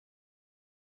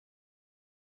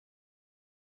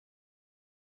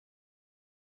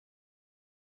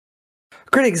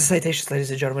Greetings and salutations, ladies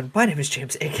and gentlemen. My name is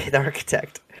James, aka the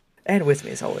Architect, and with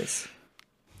me, as always,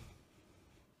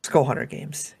 Skull Hunter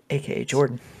Games, aka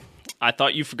Jordan. I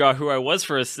thought you forgot who I was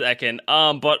for a second.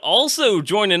 But also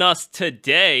joining us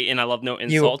today, and I love no You,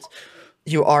 insults.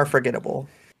 you are forgettable.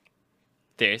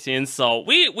 There's the insult.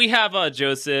 We have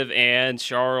Joseph and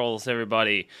Charles.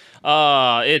 Everybody.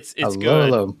 It's Hello, good.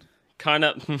 hello. Kind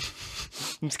of.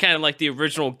 It's kind of like the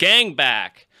original gang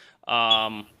back.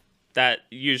 That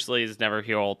usually is never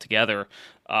here all together.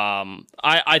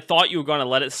 I thought you were going to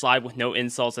let it slide with no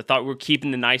insults. I thought we were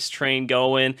keeping the nice train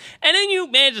going. And then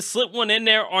you managed to slip one in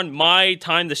there on my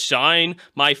time to shine,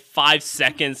 my 5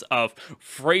 seconds of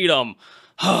freedom.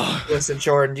 Listen,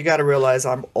 Jordan, you got to realize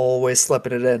I'm always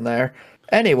slipping it in there.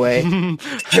 Anyway,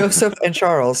 Joseph and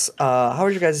Charles, how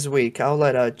was your guys' week? I'll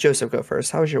let Joseph go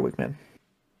first. How was your week, man?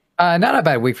 Not a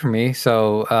bad week for me.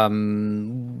 So I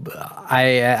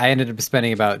ended up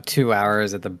spending about 2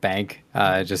 hours at the bank,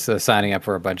 just signing up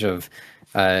for a bunch of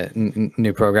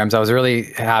new programs. I was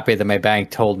really happy that my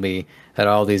bank told me that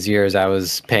all these years I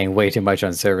was paying way too much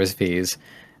on service fees,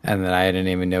 and that I didn't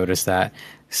even notice that.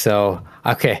 So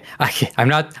okay, I'm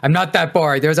not that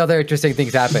bored. There's other interesting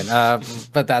things happen,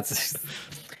 but that's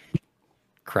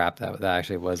crap. That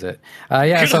actually was it.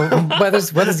 Yeah. So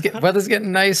weather's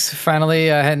getting nice. Finally,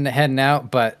 heading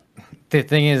out. But the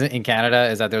thing is, in Canada,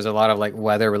 is that there's a lot of like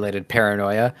weather related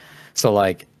paranoia. So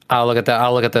like, I'll look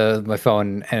at my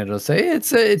phone and it'll say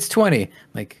it's 20.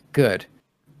 Like, good,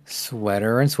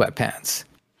 sweater and sweatpants,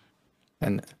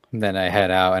 and then I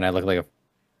head out and I look like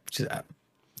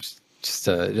just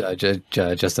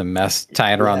a mess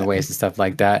tying around the waist and stuff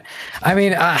like that. I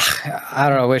mean, I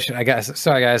don't know.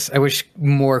 Sorry guys. I wish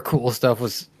more cool stuff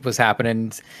was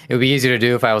happening. It would be easier to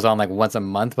do if I was on like once a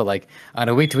month, but like on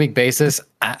a week to week basis,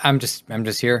 I'm just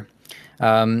here.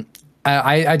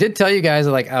 I did tell you guys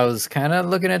like I was kind of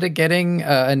looking at getting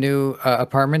a new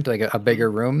apartment, like a bigger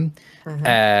room.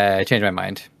 I changed my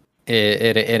mind.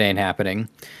 It ain't happening.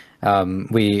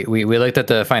 We looked at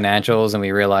the financials and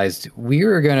we realized we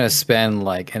were gonna spend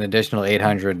like an additional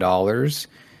 $800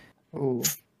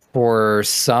 for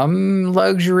some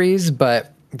luxuries,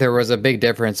 but there was a big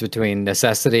difference between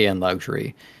necessity and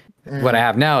luxury. What I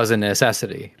have now is a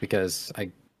necessity because I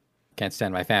can't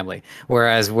stand my family,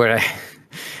 whereas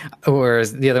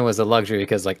the other was a luxury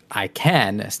because like I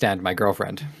can stand my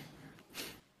girlfriend.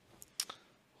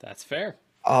 That's fair.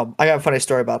 I got a funny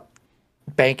story about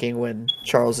banking when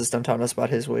Charles is done telling us about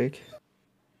his week.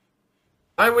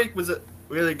 My week was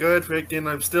really good.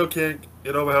 Freaking, I still can't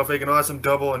get over how freaking awesome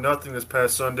Double or Nothing this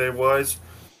past Sunday was.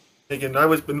 Freaking, I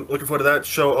was been looking forward to that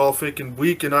show all freaking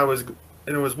week, and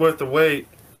it was worth the wait.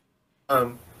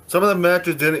 Some of the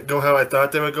matches didn't go how I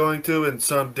thought they were going to, and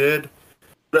some did.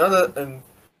 I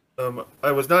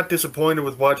was not disappointed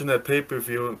with watching that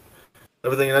pay-per-view and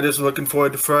everything, and I just looking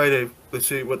forward to Friday to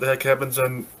see what the heck happens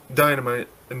on Dynamite.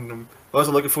 And I'm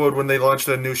also looking forward when they launch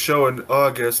their new show in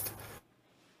August.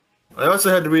 I also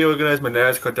had to reorganize my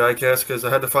NASCAR diecast because I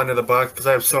had to find another box because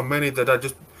I have so many that I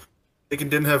just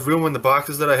didn't have room in the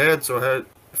boxes that I had, so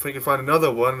if I could find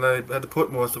another one, I had to put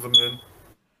most of them in.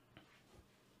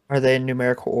 Are they in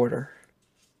numerical order?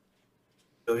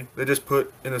 Really. They just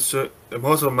put in most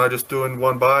of them I just do in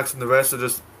one box, and the rest are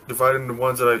just divided into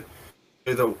ones that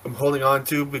I'm holding on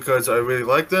to because I really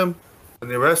like them, and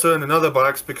the rest are in another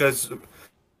box because I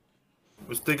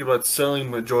was thinking about selling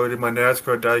the majority of my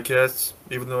NASCAR diecasts,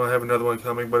 even though I have another one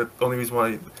coming. But the only reason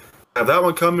why I have that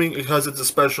one coming is because it's a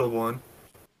special one,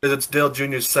 because it's Dale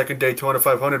Jr.'s second day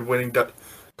 2500 winning the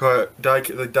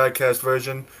diecast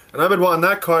version, and I've been wanting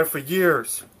that card for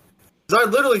years. Because I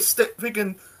literally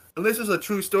freaking, and this is a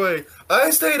true story,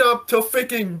 I stayed up till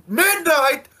freaking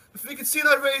midnight to freaking see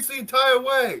that race the entire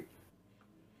way,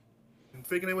 and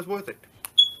freaking it was worth it.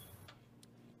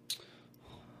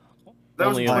 That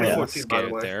Only was a 2014, by the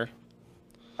scared way. there.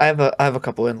 I have a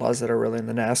couple in-laws that are really in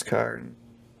the NASCAR, and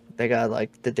they got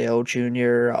like the Dale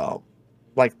Jr.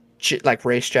 Like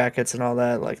race jackets and all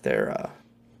that. Like they're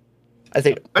I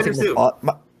think do too.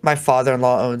 my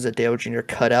father-in-law owns a Dale Jr.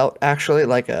 cutout, actually,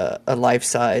 like a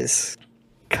life-size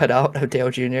cutout of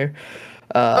Dale Jr.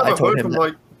 I I've told heard him from that,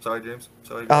 like, sorry James,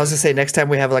 sorry. I was gonna say next time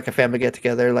we have like a family get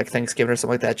together, like Thanksgiving or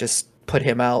something like that, just put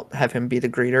him out, have him be the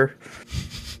greeter.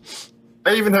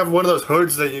 I even have one of those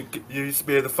hoods that you used to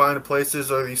be able to find in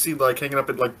places, or you see like hanging up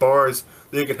at like bars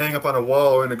that you can hang up on a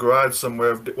wall or in a garage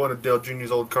somewhere of one of Dale Jr.'s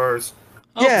old cars.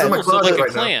 Oh, Yeah, cool. my So like closet a right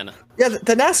now. clan. Yeah,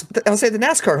 I'll say the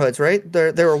NASCAR hoods, right?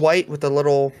 They were white with the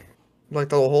little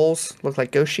holes, look like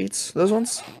ghost sheets. Those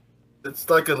ones. It's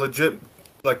like a legit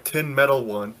like tin metal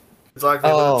one. It's like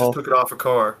they literally Oh. just took it off a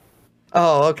car.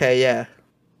 Oh, okay, yeah.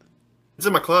 It's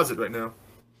in my closet right now.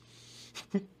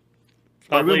 My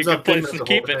Probably a room's good not big place enough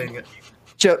to to hold keep it. hang it.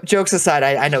 Jokes aside,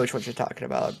 I know which ones you're talking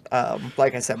about.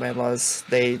 Like I said, my in-laws,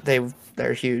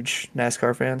 they're huge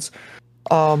NASCAR fans.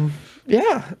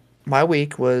 Yeah, my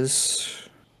week was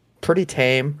pretty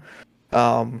tame.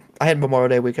 I had Memorial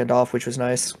Day weekend off, which was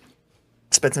nice.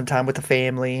 Spent some time with the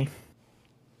family.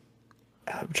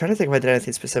 I'm trying to think if I did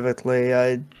anything specifically.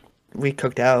 We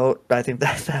cooked out. I think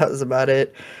that was about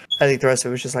it. I think the rest of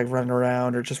it was just like running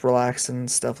around or just relaxing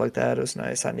and stuff like that. It was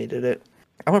nice. I needed it.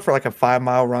 I went for like a 5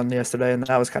 mile run yesterday, and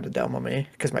that was kind of dumb on me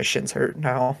because my shins hurt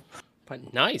now.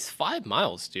 But nice, 5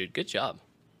 miles, dude. Good job.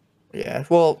 Yeah.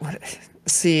 Well,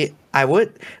 see, I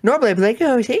would normally I'd be like,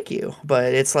 "Oh, thank you,"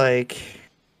 but it's like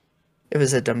it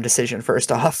was a dumb decision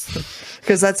first off,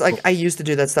 because that's like I used to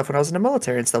do that stuff when I was in the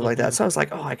military and stuff like that. So I was like,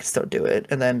 "Oh, I can still do it,"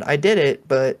 and then I did it,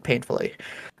 but painfully,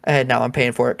 and now I'm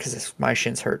paying for it because my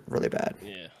shins hurt really bad.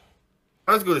 Yeah.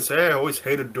 I was going to say I always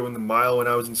hated doing the mile when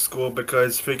I was in school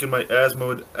because freaking my asthma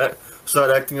would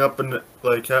start acting up and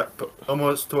like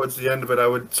almost towards the end of it I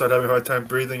would start having a hard time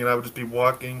breathing and I would just be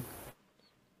walking.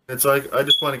 It's like I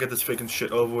just want to get this freaking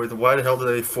shit over with. Why the hell did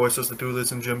they force us to do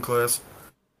this in gym class?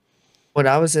 When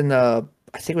I was in I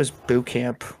think it was boot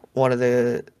camp, one of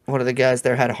the guys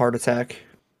there had a heart attack.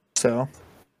 So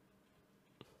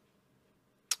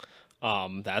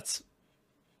That's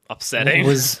upsetting.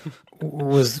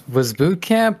 Was boot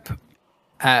camp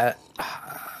as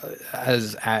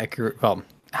accurate? Well,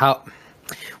 how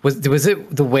was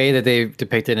it the way that they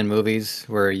depicted in movies,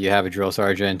 where you have a drill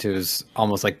sergeant who's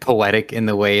almost like poetic in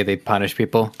the way they punish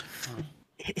people?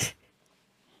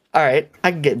 all right,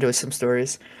 I can get into some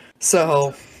stories.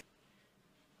 So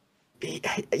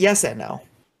yes and no.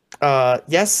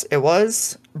 Yes, it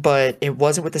was, but it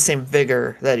wasn't with the same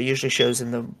vigor that it usually shows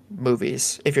in the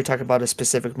movies. If you're talking about a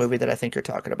specific movie that I think you're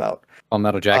talking about. Full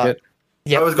Metal Jacket.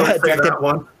 Yeah, I was going to say that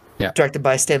one. directed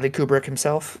by Stanley Kubrick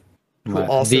himself. Who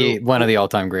One of the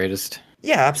all-time greatest.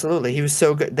 Yeah, absolutely. He was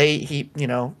so good. He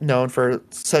known for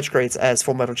such greats as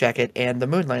Full Metal Jacket and The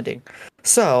Moon Landing.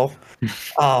 So,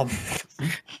 I'm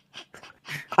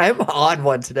on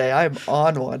one today. I'm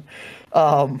on one.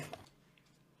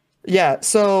 Yeah,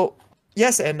 so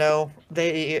yes and no.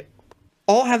 They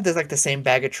all have this like the same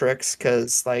bag of tricks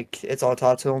because like it's all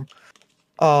taught to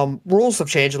them. Rules have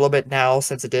changed a little bit now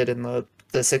since it did in the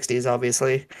 60s,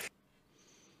 obviously.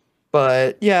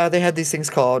 But yeah, they had these things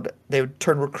called, they would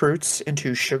turn recruits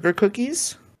into sugar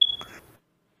cookies,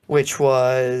 which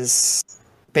was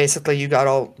basically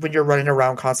when you're running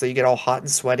around constantly, you get all hot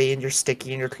and sweaty and you're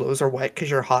sticky and your clothes are wet because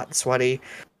you're hot and sweaty.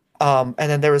 And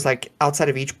then there was like outside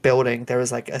of each building, there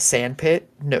was like a sand pit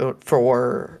note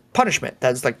for punishment.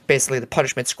 That was like basically the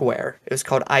punishment square. It was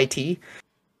called IT,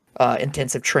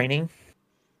 intensive training.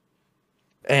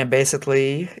 And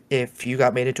basically, if you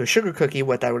got made into a sugar cookie,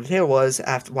 what that would entail was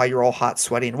while you're all hot,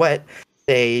 sweaty, and wet,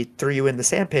 they threw you in the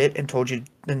sand pit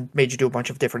and made you do a bunch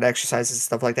of different exercises and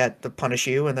stuff like that to punish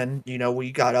you. And then, when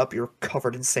you got up, you're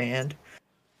covered in sand.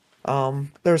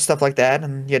 There was stuff like that,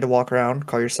 and you had to walk around,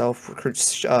 call yourself recruit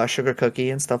sugar cookie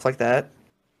and stuff like that.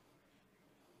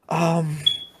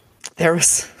 There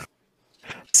was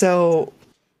so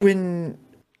when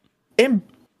in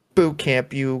boot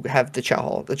camp you have the chow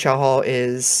hall. The chow hall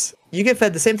is you get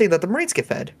fed the same thing that the Marines get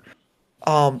fed.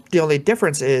 The only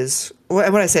difference is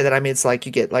when I say that I mean it's like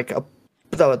you get like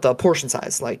the portion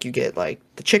size, like you get like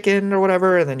the chicken or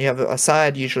whatever, and then you have a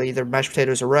side, usually either mashed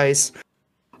potatoes or rice.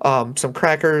 Some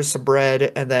crackers, some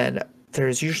bread, and then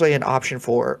there's usually an option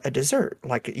for a dessert,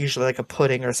 like usually like a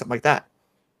pudding or something like that,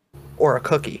 or a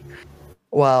cookie.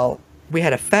 Well, we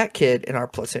had a fat kid in our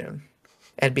platoon,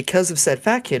 and because of said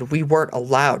fat kid, we weren't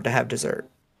allowed to have dessert.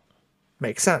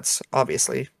 Makes sense,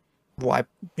 obviously. Why,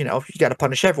 you got to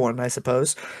punish everyone, I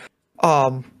suppose.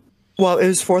 Well, it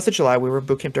was 4th of July. We were in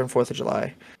boot camp during 4th of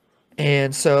July,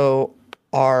 and so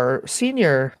our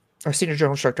senior drill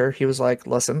instructor, he was like,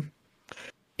 "Listen.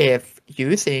 If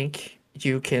you think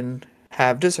you can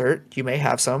have dessert, you may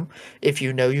have some. If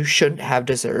you know you shouldn't have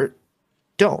dessert,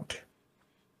 don't."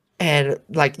 And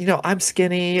like, I'm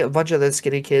skinny. A bunch of the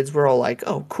skinny kids were all like,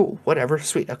 "Oh, cool, whatever,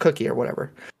 sweet, a cookie or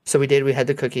whatever." So we did. We had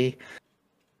the cookie.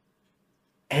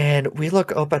 And we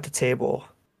look up at the table,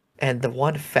 and the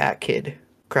one fat kid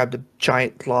grabbed a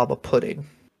giant glob of pudding.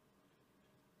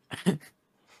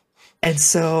 And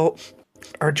so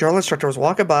our drill instructor was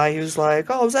walking by. He was like,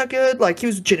 "Oh, is that good?" Like, he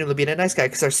was genuinely being a nice guy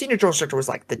because our senior drill instructor was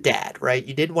like the dad, right?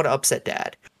 You didn't want to upset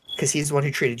dad because he's the one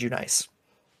who treated you nice.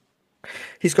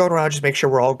 He's going around just make sure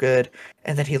we're all good.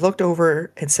 And then he looked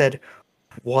over and said,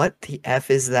 "What the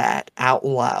F is that?" out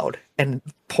loud and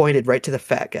pointed right to the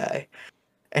fat guy.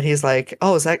 And he's like,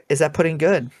 "Oh, is that pudding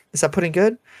good? Is that pudding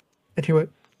good?" And he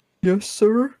went, "Yes,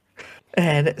 sir."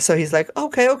 And so he's like,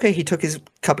 okay. He took his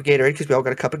cup of Gatorade because we all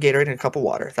got a cup of Gatorade and a cup of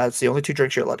water. That's the only 2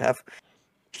 drinks you're allowed to have.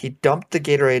 He dumped the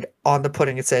Gatorade on the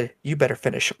pudding and said, "You better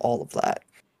finish all of that."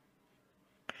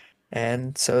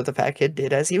 And so the fat kid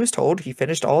did as he was told. He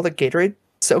finished all the Gatorade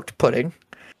soaked pudding.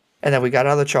 And then we got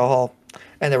out of the chow hall.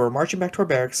 And then we're marching back to our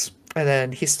barracks. And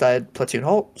then he said, "Platoon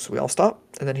halt." So we all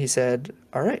stopped. And then he said,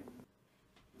 "All right."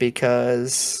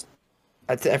 Because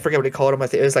I forget what he called him. I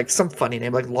think it was like some funny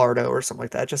name, like Lardo or something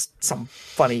like that. Just some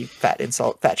funny fat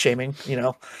insult, fat shaming. You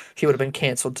know, he would have been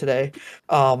canceled today.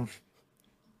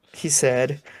 He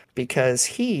said, because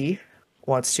he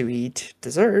wants to eat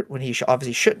dessert when he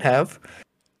obviously shouldn't have,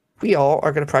 we all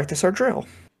are going to practice our drill.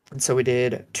 And so we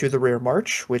did to the rear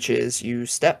march, which is you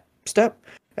step,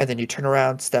 and then you turn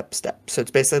around, step. So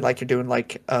it's basically like you're doing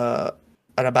like an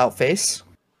about face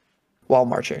while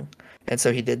marching. And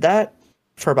so he did that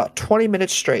for about 20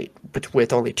 minutes straight, but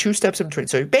with only 2 steps in between.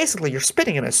 So basically you're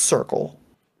spinning in a circle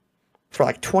for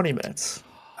like 20 minutes.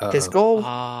 His goal,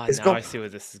 Now I see where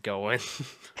this is going.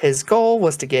 his goal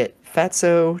was to get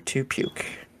Fatso to puke,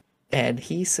 and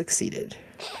he succeeded.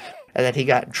 And then he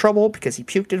got in trouble because he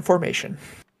puked in formation.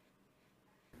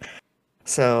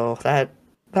 So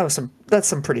that's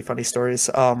some pretty funny stories.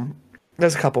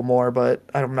 There's a couple more, but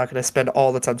I'm not going to spend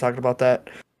all the time talking about that.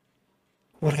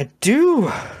 What I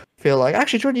do feel like,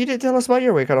 actually, Jordan, you didn't tell us about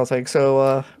your week, I don't think.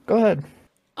 So go ahead.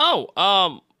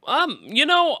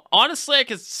 Honestly, I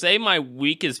could say my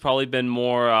week has probably been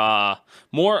more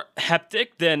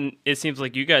hectic than it seems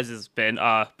like you guys has been.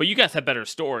 But you guys have better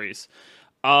stories.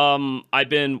 I've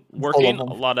been working a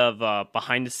lot of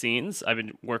behind the scenes. I've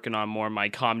been working on more of my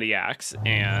comedy acts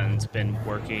and been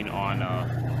working on.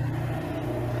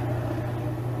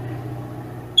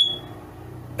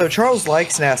 So Charles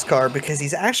likes NASCAR because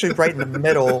he's actually right in the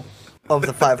middle of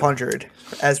the 500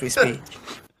 as we speak.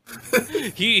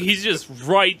 He's just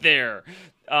right there.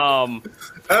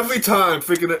 Every time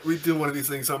thinking that we do one of these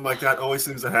things, something like that always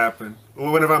seems to happen.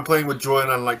 Or whenever I'm playing with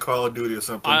Jordan on like Call of Duty or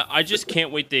something. I just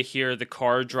can't wait to hear the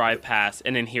car drive past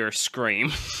and then hear a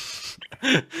scream.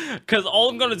 Because all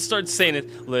I'm going to start saying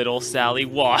is, "Little Sally,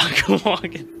 walk."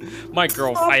 My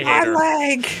girlfriend, I hate her.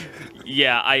 Leg.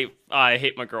 Yeah, I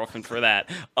hate my girlfriend for that.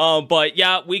 But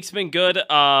yeah, week's been good.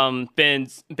 Been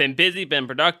busy, been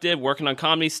productive, working on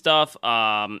comedy stuff.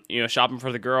 Shopping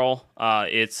for the girl.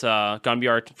 It's gonna be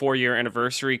our 4-year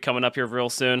anniversary coming up here real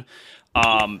soon.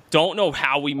 Don't know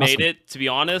how we made it, to be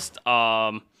honest.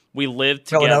 We lived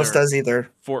together. No one else does either.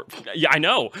 Yeah, I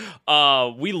know.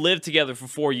 We lived together for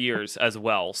 4 years as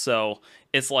well. So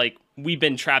it's like we've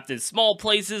been trapped in small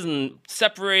places and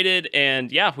separated, and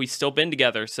yeah, we've still been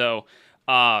together. So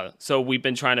we've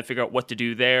been trying to figure out what to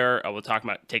do there. We're talking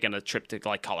about taking a trip to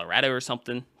like Colorado or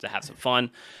something to have some fun.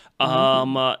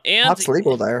 And What's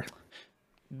legal there?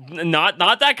 Not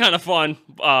that kind of fun.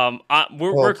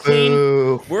 We're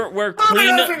clean. We're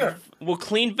clean. We're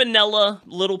clean vanilla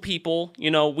little people.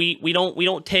 You know, we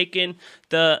don't take in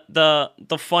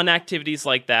the fun activities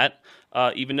like that.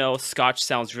 Even though Scotch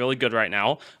sounds really good right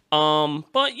now.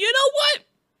 But you know what?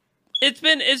 It's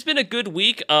been a good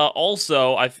week.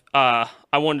 Also, I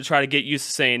wanted to try to get used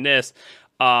to saying this.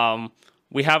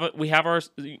 We have our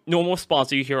normal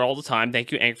sponsor you hear all the time.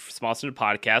 Thank you, Anchor, for sponsoring the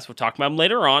podcast. We'll talk about them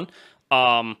later on.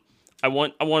 I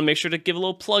want to make sure to give a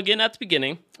little plug in at the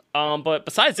beginning. But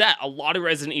besides that, a lot of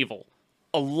Resident Evil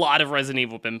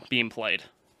been being played.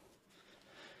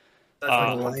 That's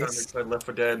like one time they played Left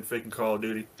 4 Dead and freaking Call of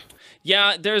Duty.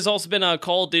 Yeah, there's also been a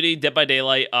Call of Duty, Dead by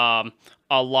Daylight. Not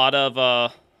a lot of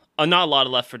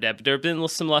Left 4 Dead, but there have been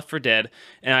some Left 4 Dead,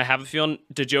 and I have a feeling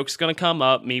the joke's gonna come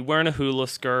up. Me wearing a hula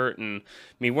skirt and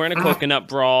me wearing a coconut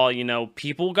bra. You know,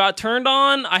 people got turned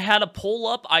on. I had a poll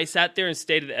up. I sat there and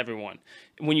stated to everyone.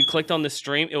 When you clicked on the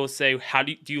stream, it will say, "How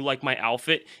do you like my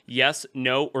outfit? Yes,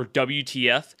 no, or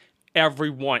WTF?"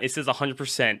 Everyone, it says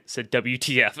 100% said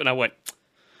WTF, and I went,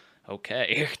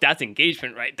 okay, that's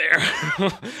engagement right there.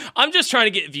 I'm just trying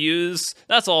to get views.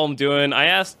 That's all I'm doing. I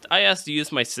asked to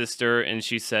use my sister, and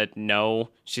she said no.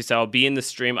 She said, "I'll be in the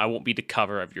stream. I won't be the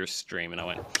cover of your stream." And I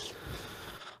went,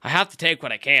 I have to take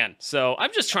what I can. So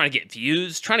I'm just trying to get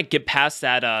views, trying to get past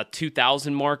that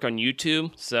 2,000 mark on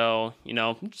YouTube. So,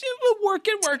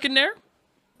 working there.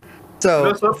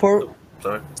 So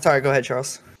Sorry, go ahead,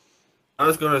 Charles. I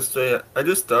was gonna say, I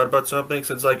just thought about something.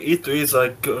 Since like E3 is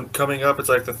like coming up, it's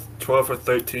like the 12th or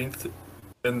 13th,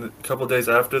 and a couple days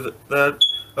after that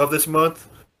of this month.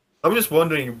 I'm just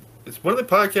wondering, is one of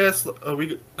the podcasts, are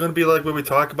we gonna be like where we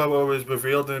talk about what was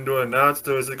revealed and announced,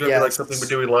 or is it gonna be like something we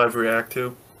do we live react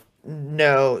to?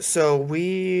 No, so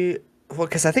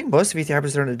because I think most of ETH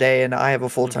happens during the day, and I have a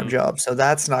full-time job, so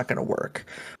that's not going to work.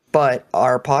 But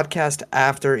our podcast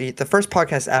after the first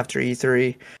podcast after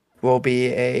E3 will be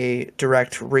a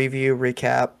direct review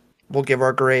recap. We'll give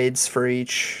our grades for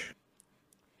each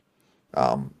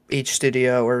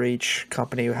studio or each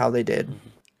company, how they did.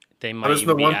 They I might just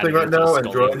know even be one added thing right into the now, and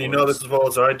Scully Jordan, you know Awards. this as well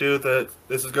as I do, that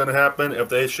this is going to happen. If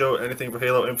they show anything for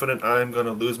Halo Infinite, I'm going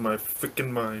to lose my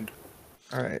freaking mind.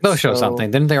 All right. They'll show so-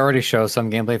 something. Didn't they already show some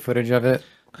gameplay footage of it?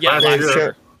 Yeah, Last last year.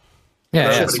 year. Yeah,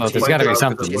 That's yeah. just So a there's got to be Because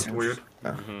something. it looked weird.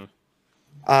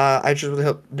 I just really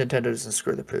hope Nintendo doesn't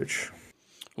screw the pooch.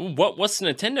 Ooh, what's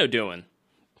Nintendo doing?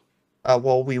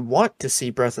 Well, we want to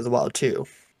see Breath of the Wild 2.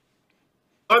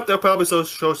 But they'll probably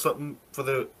show something for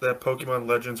that Pokemon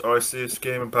Legends Arceus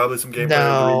game and probably some gameplay of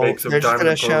the No, remakes of they're just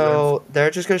Diamond gonna and Pearl games.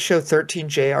 they're just gonna show 13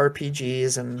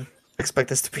 JRPGs and expect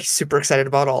us to be super excited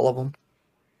about all of them.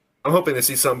 I'm hoping to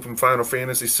see something from Final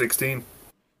Fantasy 16.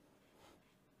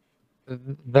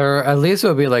 There at least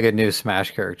will be like a new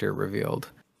Smash character revealed.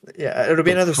 Yeah, it'll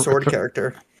be another sword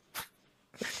character.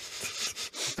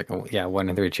 It's like a 1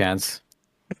 in 3 chance.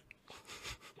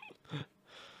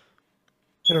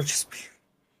 It'll just be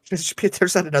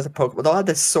there's not another Pokemon. They'll have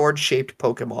this sword-shaped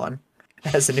Pokemon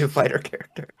as a new fighter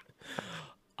character.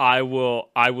 I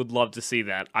would love to see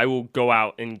that. I will go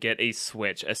out and get a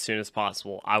Switch as soon as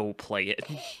possible. I will play it.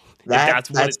 If that's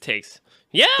what it takes.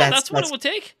 Yeah, that's what it would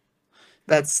take.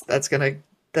 That's gonna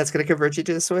convert you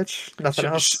to the Switch. Nothing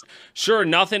else. Sure,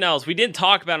 nothing else. We didn't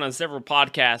talk about it on several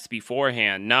podcasts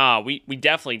beforehand. Nah, we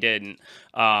definitely didn't.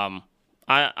 I'm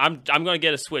gonna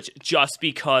get a Switch just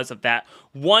because of that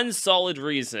one solid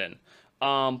reason.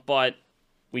 But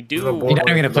we do. You're not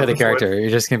even gonna play the character. You're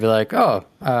just gonna be like, oh,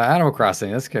 Animal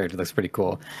Crossing. This character looks pretty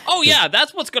cool. Oh yeah,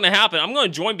 that's what's gonna happen. I'm gonna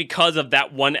join because of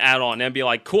that one add-on and be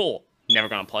like, cool. Never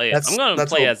gonna play it. I'm gonna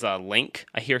play as a Link.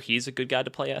 I hear he's a good guy to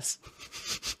play as.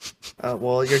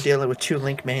 Well, you're dealing with 2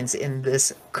 Link mains in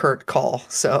this Kurt call,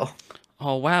 so.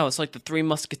 Oh wow, it's like the Three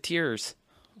Musketeers.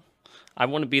 I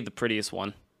want to be the prettiest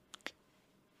one.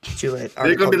 Too late.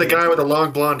 You're going to be the guy with the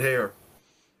long blonde hair.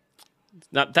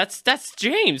 Now, that's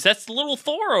James. That's little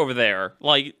Thor over there.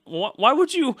 Like, why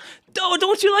would you?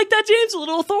 Don't you like that, James?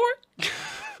 Little Thor.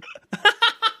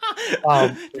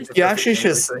 You actually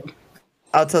should.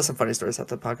 I'll tell some funny stories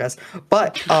after the podcast.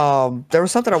 But there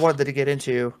was something I wanted to get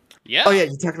into. Yeah. Oh yeah,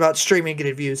 you talked about streaming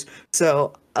getting views.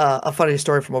 So a funny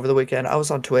story from over the weekend. I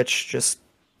was on Twitch just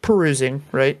perusing,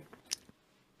 right?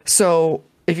 So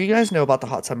if you guys know about the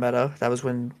hot tub meta, that was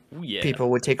when Yeah. people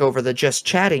would take over the just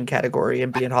chatting category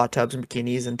and be in hot tubs and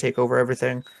bikinis and take over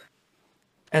everything.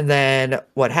 And then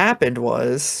what happened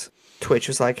was Twitch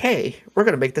was like, hey, we're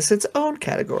going to make this its own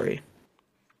category.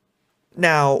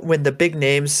 Now, when the big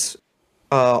names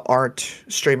aren't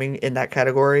streaming in that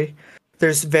category,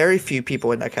 there's very few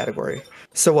people in that category.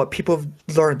 So what people have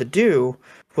learned to do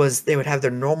was they would have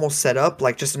their normal setup,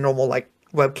 like just a normal like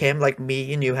webcam like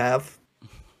me and you have.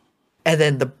 And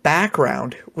then the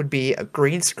background would be a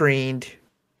green screened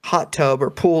hot tub or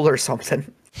pool or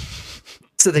something.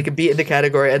 So they could be in the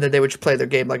category, and then they would just play their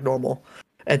game like normal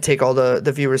and take all the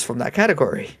viewers from that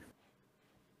category.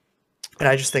 And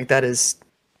I just think that is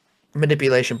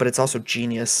manipulation, but it's also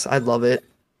genius. I love it.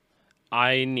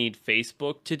 I need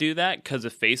Facebook to do that, because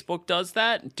if Facebook does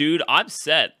that, dude, I'm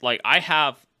set. Like, I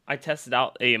tested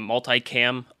out a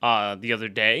multicam the other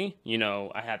day. You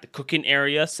know, I had the cooking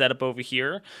area set up over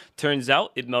here. Turns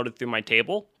out it melted through my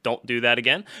table. Don't do that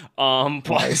again. But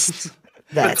Nice.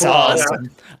 That's Cool. awesome.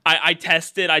 I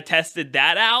tested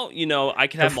that out. You know, I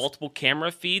can have multiple camera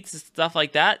feeds and stuff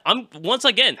like that. Once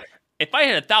again, if I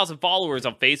had 1,000 followers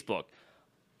on Facebook,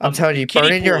 I'm telling you, kiddie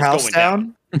burning your pool is house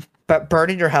going down, but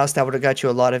burning your house down would have got you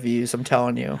a lot of views. I'm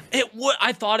telling you, it would.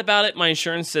 I thought about it. My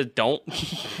insurance said don't.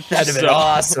 that'd have been So,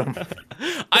 awesome.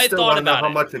 I Still thought wanna know about how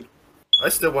it. much I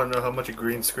still want to know how much a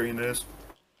green screen is.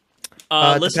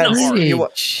 Listen to depends. Art. You wa-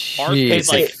 Jeez, is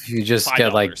like if you just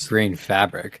get like $5. green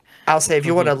fabric. I'll say if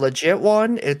you want a Mm-hmm. legit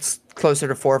one, it's closer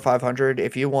to 400 or 500.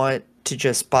 If you want to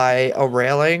just buy a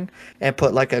railing and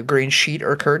put like a green sheet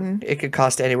or curtain, it could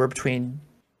cost anywhere between,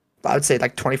 I would say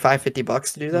like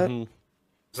 $25-50 to do that. Mhm.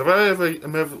 So if I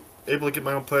am ever able to get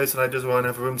my own place and I just want to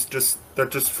have rooms that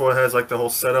just has like the whole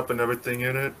setup and everything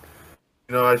in it,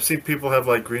 you know, I've seen people have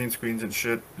like green screens and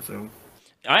shit. So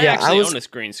I Yeah, actually I was- own a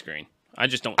green screen. I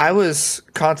just don't. I was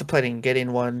contemplating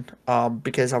getting one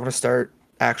because I want to start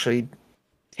actually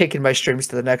taking my streams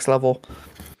to the next level.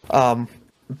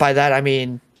 By that I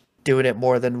mean doing it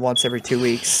more than once every 2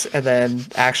 weeks, and then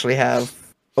actually have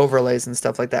overlays and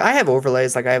stuff like that. I have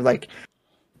overlays, like I have like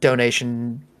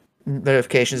donation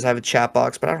notifications. I have a chat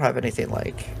box, but I don't have anything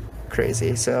like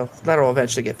crazy. So that'll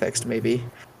eventually get fixed, maybe.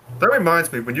 That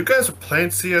reminds me, when you guys were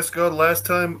playing CS:GO the last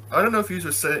time, I don't know if you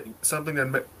were saying something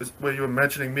where you were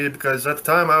mentioning me because at the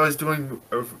time I was doing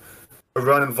a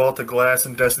run in Vault of Glass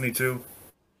in Destiny 2.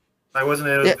 I wasn't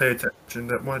able Yeah. to pay attention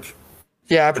that much.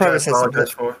 Yeah, I Which I probably said something.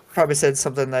 apologize for. Probably said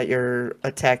something that you're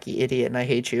a tacky idiot and I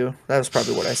hate you. That was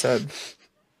probably what I said.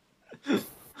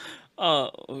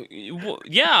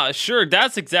 Yeah, sure.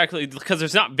 That's exactly because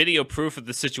there's not video proof of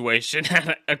the situation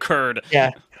that occurred.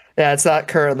 Yeah. Yeah, it's not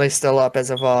currently still up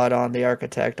as a VOD on the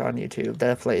Architect on YouTube.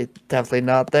 Definitely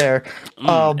not there. It's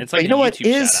But like you know a what YouTube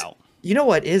is shout out. you know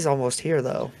what is almost here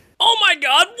though? Oh my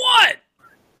God! What?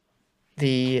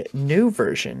 The new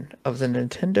version of the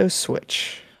Nintendo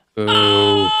Switch. Ooh.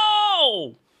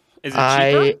 Oh! Is it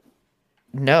cheaper?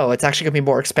 No, it's actually gonna be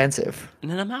more expensive. And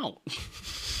then I'm out.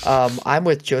 I'm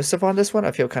with Joseph on this one.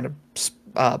 I feel kind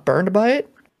of burned by it.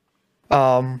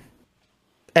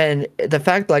 And the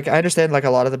fact, like, I understand, like, a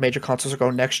lot of the major consoles are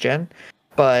going next gen,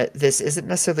 but this isn't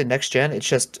necessarily next gen. It's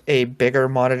just a bigger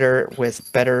monitor with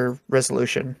better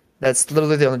resolution. That's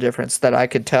literally the only difference that I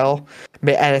could tell.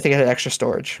 And I think it had extra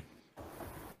storage.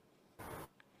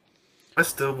 I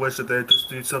still wish that they'd just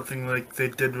do something like they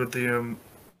did with the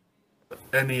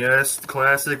NES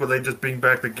Classic, where they just bring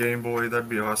back the Game Boy. That'd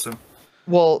be awesome.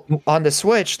 Well, on the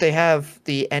Switch, they have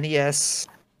the NES,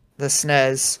 the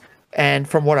SNES, and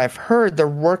from what I've heard, they're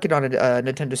working on a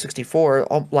Nintendo 64,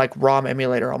 like ROM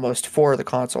emulator almost for the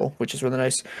console, which is really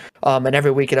nice. And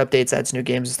every week it updates, adds new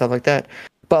games and stuff like that.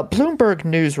 But Bloomberg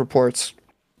News reports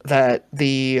that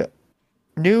the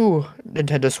new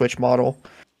Nintendo Switch model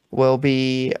will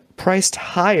be priced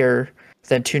higher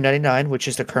than $299, which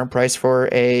is the current price for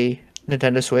a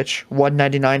Nintendo Switch.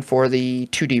 $199 for the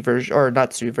 2D version, or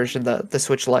not 2D version, the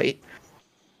Switch Lite.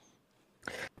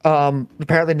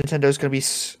 Apparently Nintendo's going to be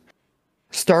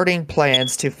starting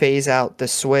plans to phase out the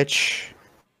Switch,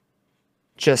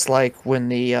 just like when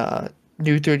the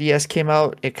new 3DS came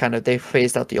out. They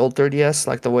phased out the old 3DS,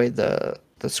 like the way the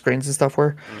screens and stuff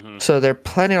were. So they're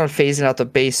planning on phasing out the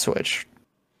base Switch,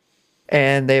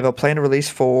 and they have a plan to release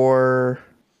for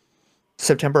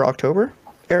September, October,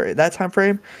 that time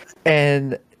frame,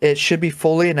 and it should be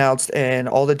fully announced and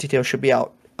all the details should be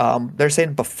out. They're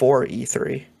saying before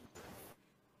E3.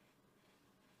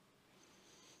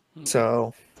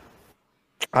 So,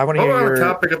 I want to While hear we're on the your.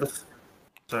 topic of the,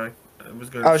 sorry, I was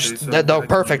going I to was say just, something. no,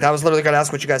 perfect. I was literally going to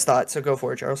ask what you guys thought. So go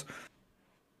for it, Charles.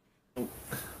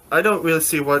 I don't really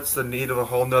see what's the need of a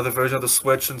whole nother version of the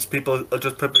Switch, since people are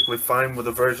just perfectly fine with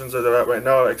the versions that they're at right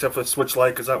now, except for Switch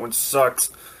Lite, because that one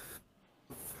sucks.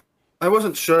 I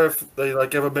wasn't sure if they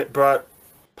ever brought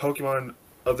Pokemon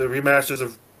of the remasters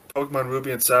of Pokemon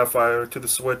Ruby and Sapphire to the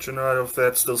Switch or not, or if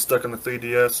that's still stuck on the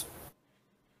 3DS.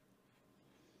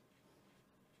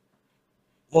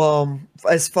 Well,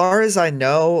 as far as I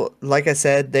know, like I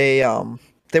said, they want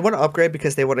to upgrade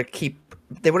because they want to keep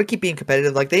being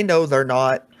competitive. Like they know they're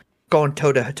not going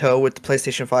toe to toe with the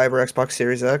PlayStation 5 or Xbox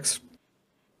Series X,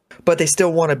 but they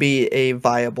still want to be a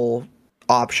viable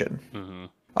option.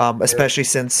 Especially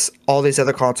since all these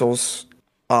other consoles,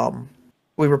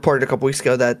 we reported a couple weeks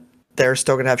ago that they're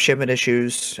still going to have shipment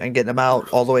issues and getting them out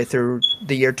all the way through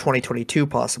the year 2022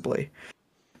 possibly.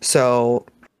 So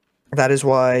that is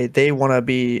why they want to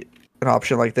be an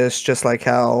option like this, just like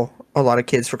how a lot of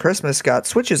kids for Christmas got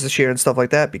Switches this year and stuff like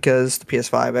that because the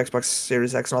PS5, Xbox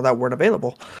Series X, and all that weren't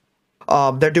available.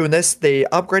 They're doing this. They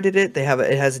upgraded it.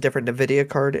 It has a different NVIDIA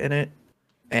card in it,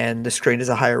 and the screen is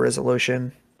a higher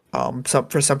resolution.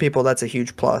 For some people, that's a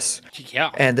huge plus.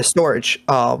 Yeah. And the storage.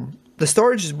 The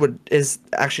storage is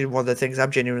actually one of the things I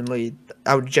would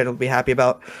genuinely be happy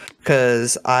about,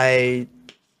 because I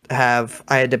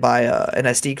had to buy an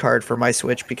SD card for my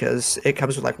Switch because it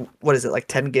comes with like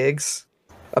 10 gigs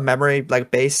of memory, like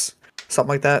base, something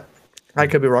like that. I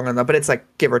could be wrong on that, but it's like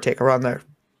give or take around there.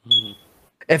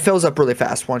 It fills up really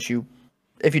fast if you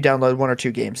download 1 or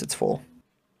 2 games, it's full.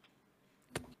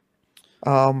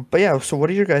 But yeah, so what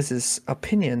are your guys'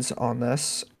 opinions on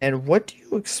this, and what do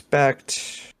you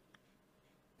expect?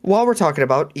 While we're talking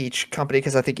about each company,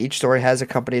 because I think each story has a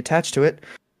company attached to it,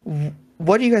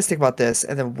 what do you guys think about this?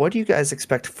 And then what do you guys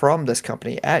expect from this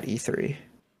company at E3?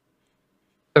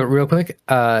 So real quick,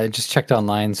 just checked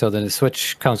online. So the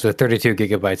Switch comes with 32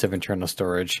 gigabytes of internal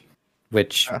storage,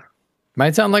 which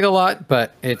might sound like a lot,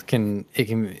 but it can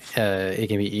be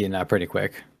eaten up pretty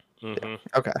quick.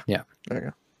 Okay. Yeah. There you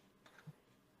go.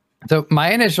 So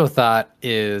my initial thought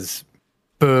is,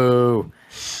 boo.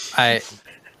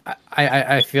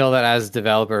 I feel that as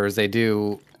developers,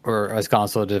 or as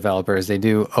console developers, they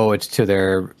do owe it to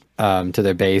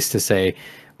their base to say,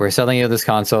 we're selling you this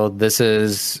console. This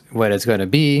is what it's going to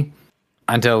be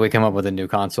until we come up with a new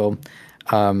console.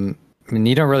 mean,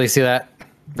 you don't really see that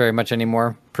very much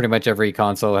anymore. Pretty much every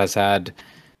console has had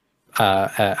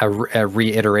a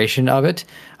reiteration of it,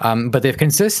 but they've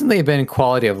consistently been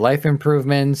quality of life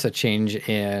improvements, a change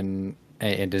in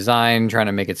design, trying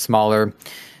to make it smaller.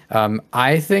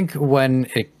 I think when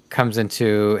it comes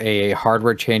into a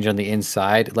hardware change on the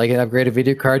inside, like an upgraded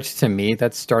video cards, to me,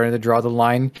 that's starting to draw the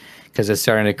line, because it's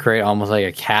starting to create almost like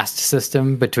a caste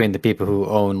system between the people who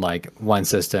own like one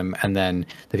system and then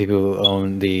the people who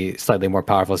own the slightly more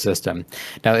powerful system.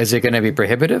 Now, is it going to be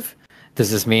prohibitive?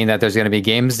 Does this mean that there's going to be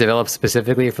games developed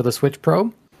specifically for the Switch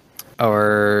Pro?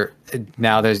 Or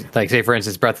now there's, like, say for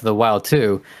instance, Breath of the Wild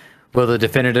 2, will the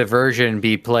definitive version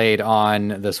be played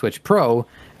on the Switch Pro?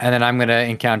 And then I'm going to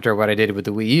encounter what I did with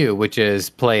the Wii U, which is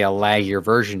play a laggier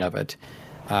version of it.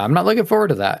 I'm not looking forward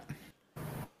to that.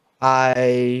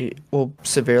 I will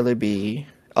severely be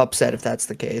upset if that's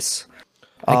the case.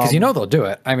 Because they'll do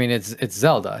it. I mean, it's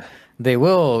Zelda. They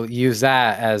will use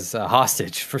that as a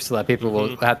hostage so that people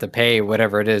will have to pay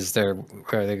whatever it is they're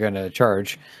going to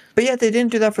charge. But yet they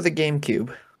didn't do that for the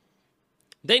GameCube.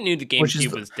 They knew the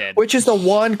GameCube was dead. Which is the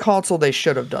one console they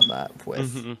should have done that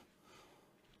with. Mm-hmm.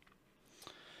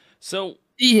 So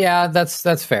yeah,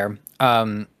 that's fair.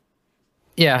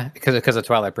 Yeah, because of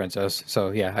Twilight Princess. So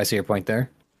yeah, I see your point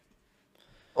there.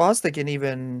 Well, I was thinking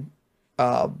even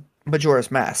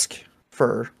Majora's Mask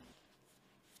for,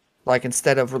 like,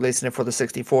 instead of releasing it for the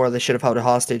 64, they should have held it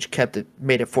hostage,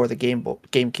 made it for the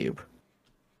GameCube.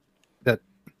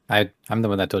 I'm the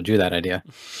one that told you that idea.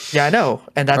 Yeah, I know,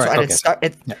 and that's right, why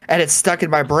okay. it's stuck in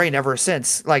my brain ever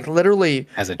since. Like, literally,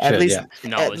 As it at should, least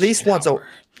yeah.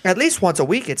 at least once a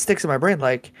week, it sticks in my brain.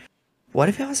 Like, what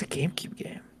if it was a GameCube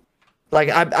game? Like,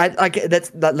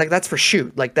 that's for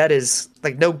shoot. Like, that is,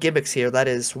 like, no gimmicks here. That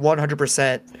is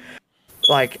 100%.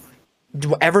 Like,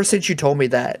 ever since you told me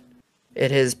that,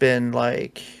 it has been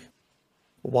like,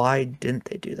 why didn't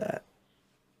they do that?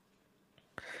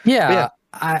 Yeah.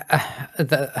 I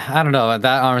don't know.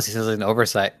 That honestly sounds like an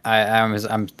oversight.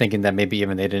 I'm thinking that maybe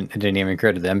even it didn't even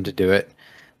occur to them to do it.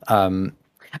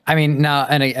 I mean, now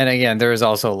and again, there is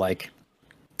also, like,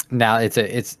 now it's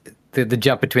the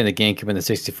jump between the GameCube and the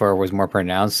 64 was more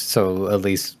pronounced. So at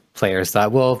least players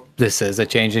thought, well, this is a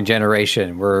change in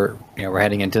generation. We're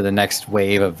heading into the next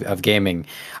wave of gaming.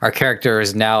 Our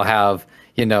characters now have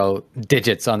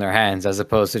digits on their hands as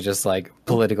opposed to just like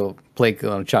political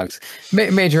chunks.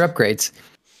 Major upgrades.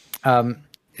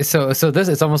 So this,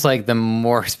 it's almost like the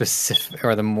more specific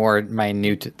or the more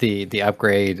minute the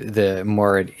upgrade, the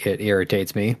more it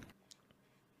irritates me.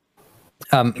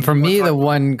 For me, the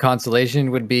one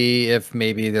consolation would be if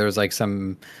maybe there was like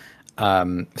some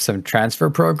transfer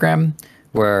program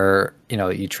where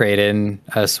you trade in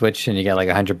a Switch and you get like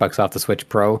 $100 off the Switch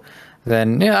Pro.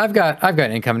 Then I've got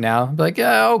income now. Be like,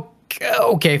 yeah,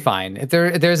 okay, fine. If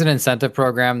there's an incentive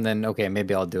program, then okay,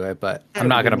 maybe I'll do it. But I'm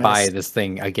not gonna buy this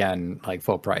thing again like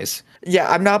full price.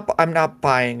 Yeah, I'm not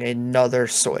buying another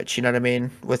Switch. You know what I mean?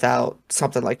 Without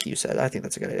something like you said, I think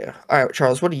that's a good idea. All right,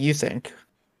 Charles, what do you think?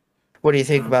 What do you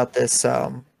think about this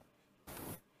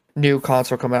new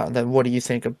console coming out? And then what do you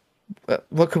think of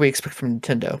what could we expect from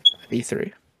Nintendo at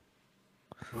E3?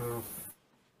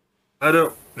 I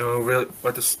don't know really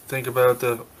what to think about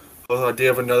the whole idea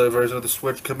of another version of the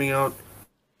Switch coming out.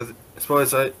 As far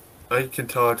as I can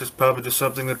tell, it's probably just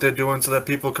something that they're doing so that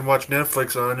people can watch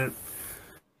Netflix on it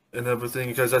and everything,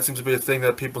 because that seems to be a thing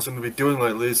that people seem to be doing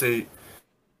lately, is they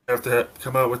have to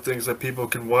come out with things that people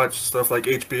can watch, stuff like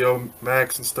HBO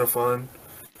Max and stuff on,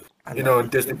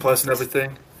 and Disney Plus and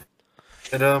everything.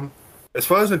 And as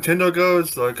far as Nintendo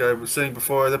goes, like I was saying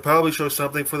before, they'll probably show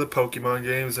something for the Pokemon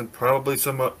games and probably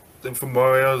something for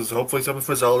Mario, hopefully something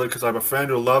for Zelda, because I have a friend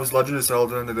who loves Legend of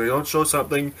Zelda, and if they don't show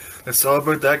something to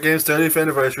celebrate that game's 30th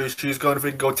anniversary, she's going to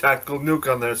freaking go tactical nuke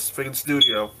on their freaking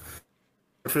studio.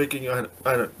 Freaking,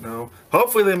 I don't know.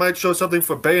 Hopefully they might show something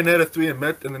for Bayonetta 3 and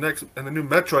the new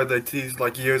Metroid they teased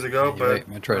like years ago. Yeah, right.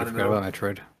 Metroid, I forgot about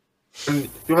Metroid. And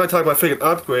you want to talk about freaking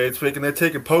upgrades? Freaking, they're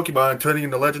taking Pokemon and turning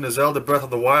into Legend of Zelda Breath of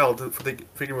the Wild for the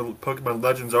freaking Pokemon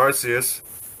Legends Arceus.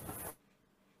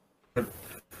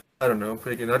 I don't know,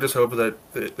 freaking. I just hope that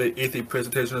the E3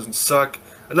 presentation doesn't suck,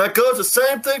 and that goes the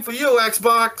same thing for you,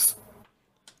 Xbox.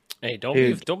 Hey, don't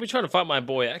be trying to fight my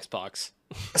boy Xbox.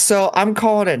 So I'm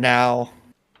calling it now.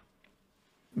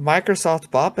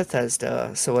 Microsoft bought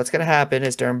Bethesda, so what's going to happen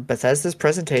is during Bethesda's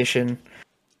presentation,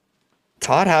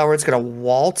 Todd Howard's going to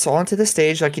waltz onto the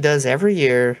stage like he does every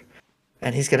year,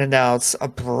 and he's going to announce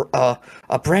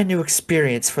a brand new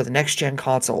experience for the next-gen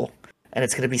console, and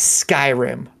it's going to be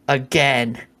Skyrim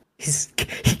again.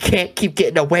 He can't keep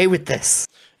getting away with this.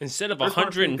 Instead of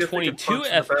 122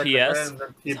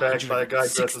 FPS, he backed by a guy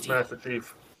dressed as Master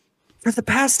Chief. For the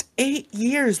past 8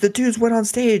 years, the dudes went on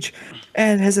stage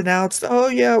and has announced, "Oh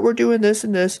yeah, we're doing this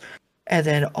and this," and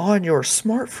then on your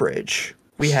smart fridge,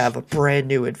 we have a brand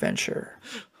new adventure,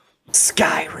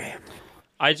 Skyrim.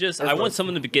 I want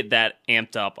someone to get that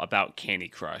amped up about Candy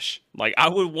Crush. Like, I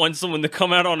would want someone to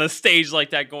come out on a stage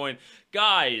like that going,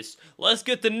 guys, let's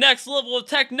get the next level of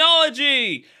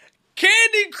technology.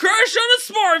 Candy Crush on a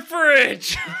smart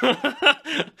fridge.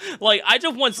 Like, I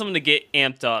just want someone to get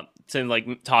amped up to,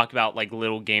 like, talk about, like,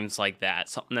 little games like that.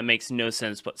 Something that makes no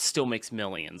sense but still makes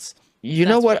millions. You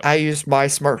know what I use my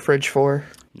smart fridge for?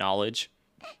 Knowledge.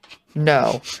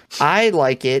 No, I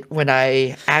like it when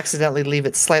I accidentally leave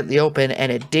it slightly open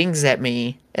and it dings at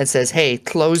me and says, "Hey,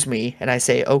 close me," and I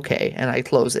say, "Okay," and I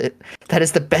close it. That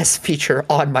is the best feature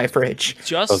on my fridge.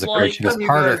 Just like... It's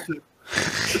harder.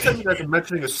 The time you guys are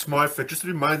mentioning a smart fridge just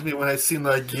reminds me of when I seen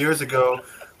like years ago.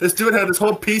 This dude had this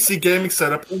whole PC gaming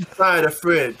setup inside a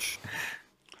fridge.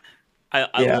 I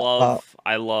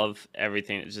love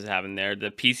everything that just happened there.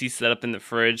 The PC set up in the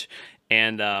fridge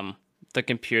and the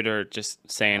computer just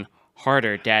saying,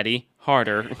 "Harder, daddy,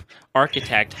 harder.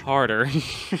 Architect, harder."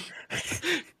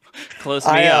 Close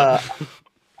me up.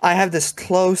 I have this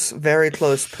very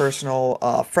close personal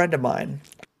friend of mine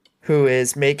who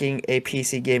is making a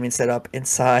PC gaming setup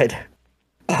inside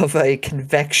of a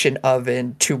convection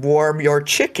oven to warm your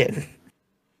chicken.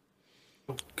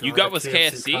 You got with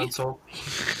KFC? console.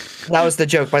 That was the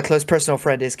joke. My close personal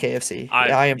friend is KFC.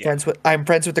 I am yeah.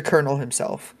 friends with the Colonel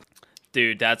himself.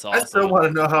 Dude, that's I still awesome. want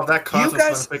to know how that console's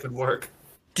guys- going to make it work.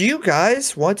 Do you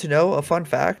guys want to know a fun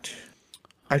fact?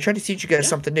 I try to teach you guys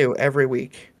something new every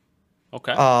week.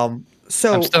 Okay.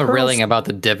 So I'm still Colonel- reeling about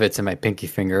the divots in my pinky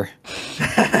finger.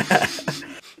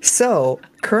 So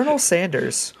Colonel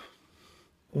Sanders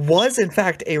was in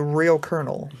fact a real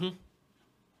colonel,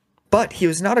 but he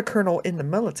was not a colonel in the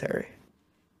military.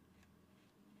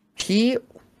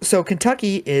 So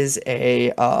Kentucky is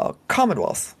a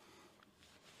commonwealth,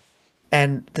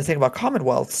 and the thing about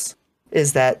commonwealths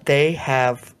is that they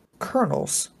have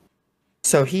colonels.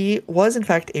 So he was in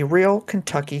fact a real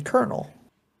Kentucky colonel.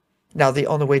 Now the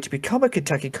only way to become a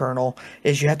Kentucky colonel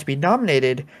is you have to be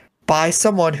nominated by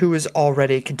someone who is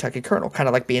already a Kentucky colonel, kind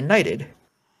of like being knighted.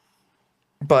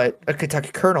 But a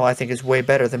Kentucky colonel, I think, is way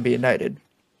better than being knighted.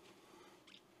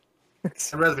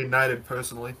 I'd rather be knighted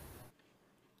personally.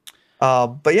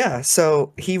 But yeah,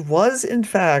 so he was in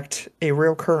fact a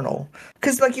real colonel.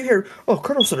 Because like you hear, oh,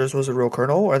 Colonel Sanders was a real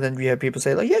colonel, and then you have people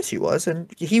say like, yes, he was,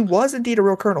 and he was indeed a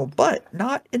real colonel, but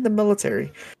not in the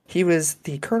military. He was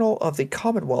the colonel of the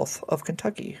Commonwealth of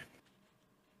Kentucky.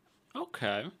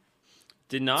 Okay.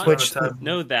 Did not Which-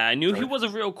 know that. I knew he was a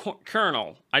real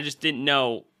colonel. I just didn't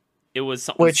know it was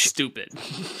something stupid.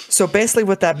 So basically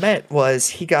what that meant was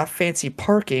he got fancy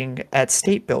parking at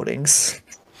state buildings.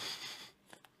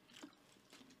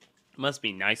 Must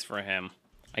be nice for him.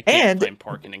 I can't find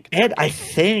parking in Kentucky. And I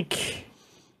think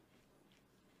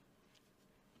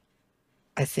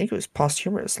it was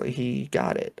posthumously he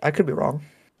got it. I could be wrong.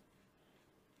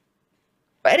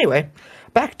 But anyway,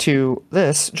 back to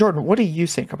this. Jordan, what do you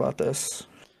think about this?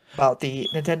 About the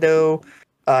Nintendo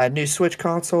new Switch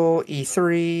console,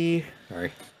 E3,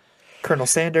 Sorry. Colonel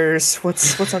Sanders.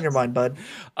 What's on your mind, bud?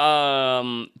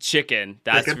 Chicken.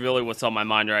 That's Chicken? really what's on my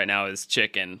mind right now is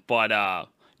chicken. But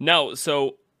no,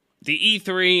 so the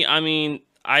E3, I mean,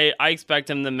 I expect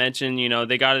them to mention, you know,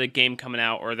 they got a game coming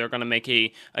out, or they're going to make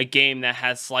a game that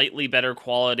has slightly better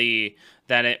quality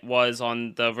than it was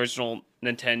on the original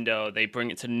Nintendo. They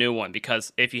bring it to the new one,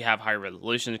 because if you have high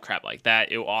resolution, crap like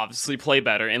that, it will obviously play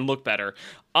better and look better.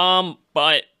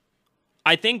 But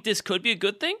I think this could be a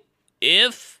good thing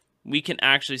if we can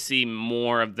actually see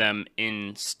more of them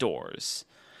in stores.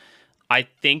 I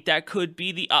think that could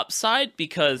be the upside,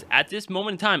 because at this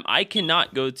moment in time, I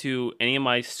cannot go to any of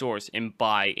my stores and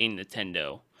buy a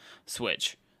Nintendo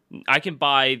Switch. I can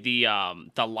buy the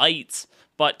lights,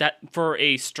 but that for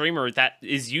a streamer that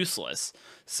is useless.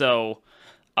 So,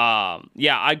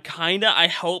 yeah, I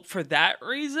hope for that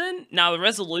reason. Now the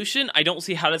resolution, I don't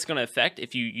see how that's going to affect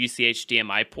if you use the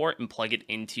HDMI port and plug it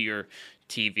into your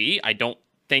TV. I don't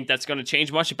think that's going to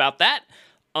change much about that.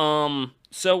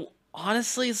 So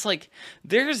honestly, it's like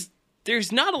there's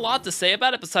not a lot to say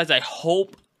about it besides I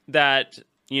hope that,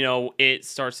 you know, it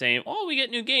starts saying, oh, we get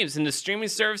new games. And the streaming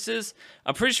services,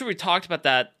 I'm pretty sure we talked about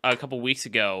that a couple weeks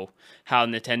ago, how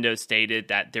Nintendo stated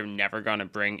that they're never going to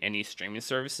bring any streaming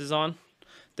services on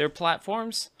their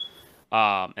platforms.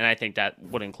 And I think that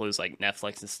would include like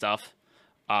Netflix and stuff.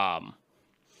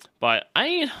 But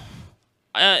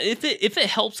if it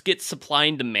helps get supply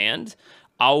and demand,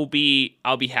 I'll be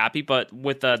happy. But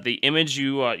with the image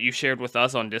you shared with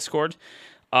us on Discord,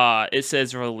 it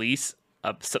says release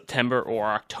of September or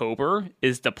October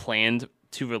is the planned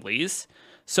to release.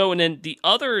 So, and then the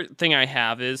other thing I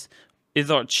have is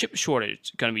our chip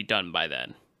shortage going to be done by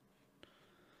then?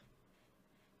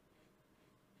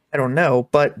 I don't know,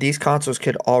 but these consoles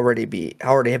could already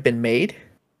have been made,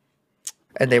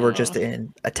 and they were just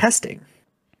in a testing.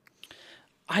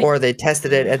 Or they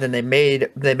tested it and then they made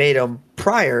them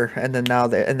prior, and then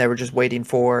they were just waiting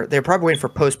for, they're probably waiting for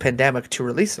post-pandemic to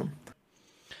release them.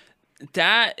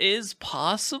 That is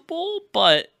possible,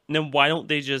 but then why don't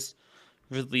they just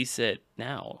release it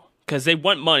now? Because they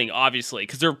want money, obviously,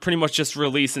 because they're pretty much just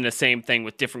releasing the same thing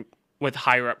with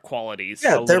higher up qualities.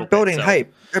 Yeah, they're building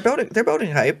hype. They're building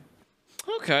hype.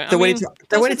 Okay, they're waiting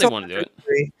they want to do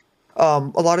it. A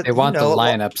lot of they want the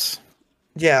lineups.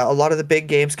 Yeah, a lot of the big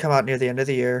games come out near the end of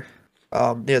the year.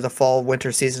 Near the fall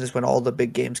winter season is when all the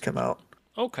big games come out.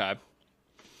 Okay.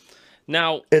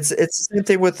 Now it's the same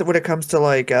thing with when it comes to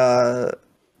like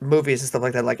movies and stuff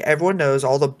like that. Like everyone knows,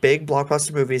 all the big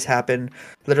blockbuster movies happen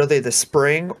literally the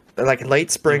spring, like late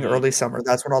spring, early summer.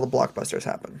 That's when all the blockbusters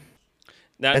happen.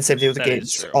 And same thing with the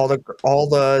games. All the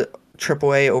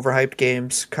AAA overhyped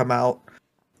games come out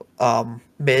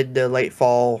mid to late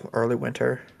fall, early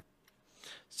winter.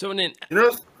 So then,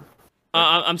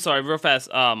 I'm sorry, real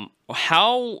fast.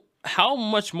 How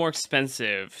much more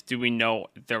expensive do we know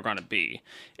they're gonna be?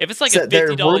 If it's like a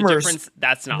 $50 difference,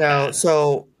 that's not bad.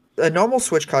 So a normal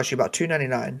Switch costs you about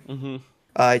 $299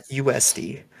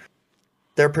 USD.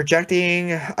 They're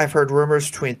projecting, I've heard rumors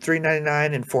between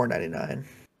 $399 and $499.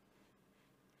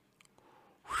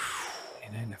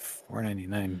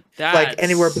 $499. Like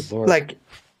anywhere, like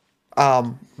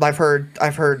I've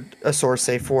heard a source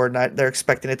say they're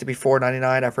expecting it to be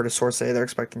 $499. I've heard a source say they're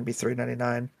expecting to be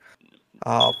 $399.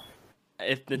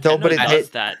 If Nintendo does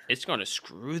that, it's going to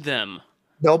screw them.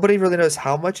 Nobody really knows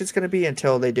how much it's going to be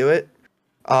until they do it.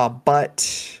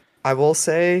 But I will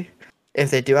say,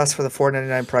 if they do ask for the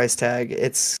 $499 price tag,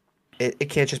 it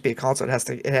can't just be a console.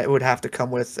 It would have to come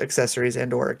with accessories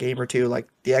and or a game or two, like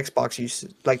the Xboxes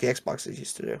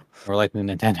used to do, or like the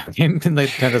Nintendo game, like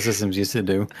Nintendo systems used to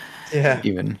do. Yeah,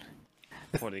 even.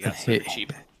 Or they got super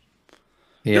cheap.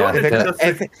 Yeah,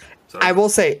 I will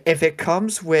say, if it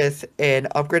comes with an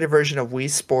upgraded version of Wii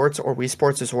Sports or Wii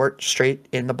Sports Resort straight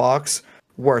in the box,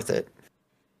 worth it.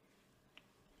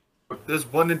 There's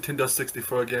one Nintendo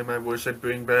 64 game I wish I'd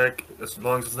bring back, as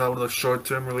long as it's not one of those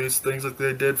short-term release things like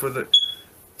they did for the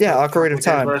Ocarina of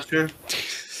Time last year.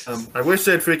 I wish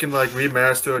they'd freaking like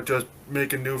remaster or just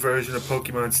make a new version of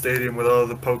Pokemon Stadium with all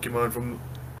the Pokemon from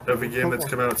every game that's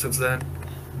come out since then.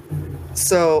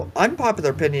 So, unpopular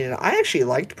opinion, I actually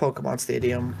liked Pokemon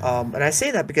Stadium, and I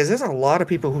say that because there's a lot of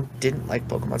people who didn't like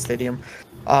Pokemon Stadium.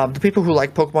 The people who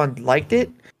like Pokemon liked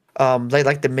it. They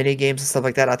liked the mini games and stuff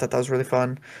like that. I thought that was really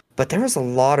fun. But there was a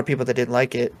lot of people that didn't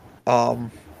like it,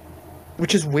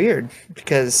 which is weird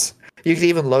because you could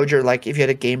even load your, like, if you had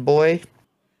a Game Boy,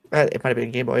 it might have been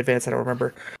a Game Boy Advance, I don't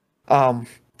remember.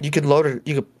 You could load it.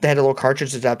 They had a little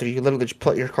cartridge adapter. You could literally just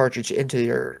put your cartridge into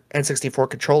your N64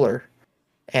 controller,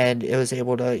 and you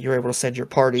were able to send your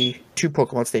party to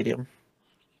Pokemon Stadium.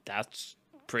 That's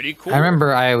pretty cool. I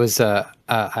remember I was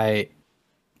I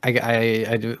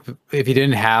do, if you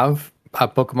didn't have a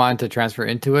Pokemon to transfer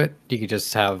into it, you could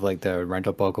just have like the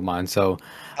rental Pokemon. So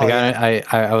I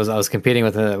was competing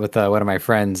with one of my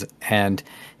friends, and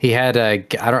he had I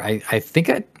think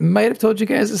I might have told you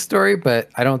guys this story, but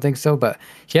I don't think so. But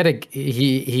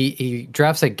he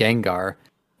drafts a Gengar,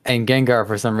 and Gengar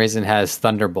for some reason has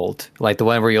Thunderbolt, like the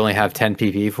one where you only have 10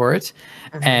 PP for it,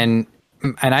 and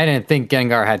I didn't think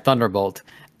Gengar had Thunderbolt,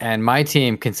 and my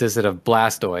team consisted of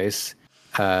Blastoise,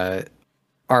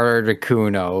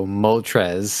 Articuno,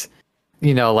 Moltres,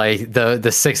 like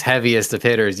the 6 heaviest of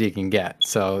hitters you can get.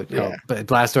 So but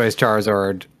Blastoise,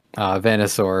 Charizard,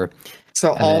 Venusaur.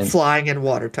 So all flying and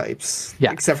water types.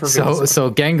 Yeah. Except for Venusaur.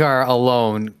 So Gengar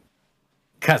alone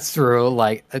cuts through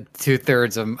like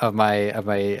 2/3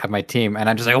 of my team, and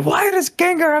I'm just like, why does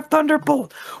Gengar have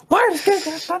Thunderbolt? Why does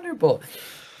Gengar have Thunderbolt?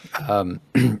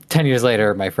 10 years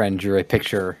later, my friend drew a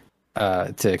picture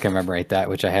to commemorate that,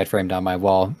 which I had framed on my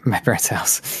wall in my parents'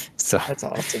 house. So that's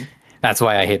awesome. That's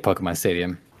why I hate Pokemon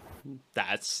Stadium.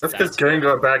 That's because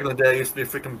Gengar back in the day used to be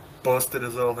freaking busted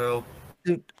as all hell.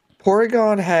 Dude,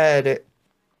 Porygon had, it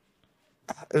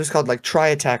was called like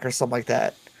Tri-Attack or something like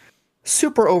that.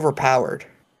 Super overpowered.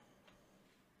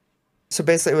 So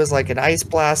basically it was like an Ice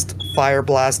Blast, Fire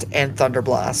Blast, and Thunder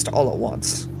Blast all at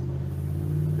once.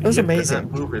 It was amazing.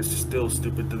 That move is still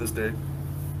stupid to this day.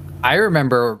 I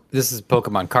remember, this is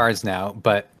Pokemon cards now,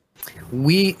 but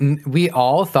we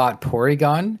all thought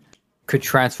Porygon could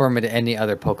transform into any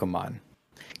other Pokemon.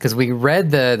 because we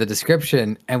read the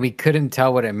description and we couldn't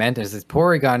tell what it meant. It says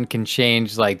Porygon can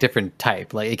change like different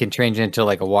type, like it can change into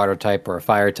like a water type or a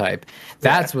fire type.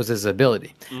 That was his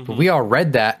ability. But we all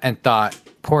read that and thought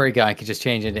Porygon could just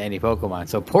change into any Pokemon.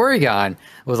 So Porygon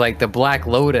was like the Black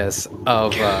Lotus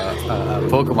of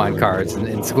Pokemon cards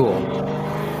in school.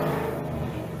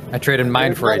 I traded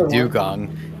mine for a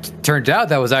Dugong. Turns out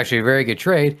that was actually a very good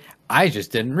trade. I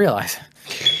just didn't realize.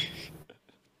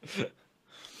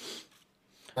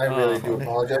 I really do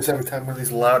apologize every time one of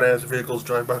these loud ass vehicles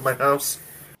drive by my house.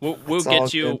 We'll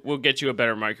get you a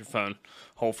better microphone,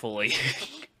 hopefully.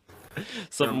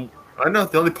 I know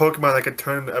the only Pokemon that could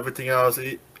turn into everything else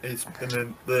in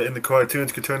the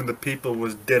cartoons could turn into people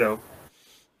was Ditto.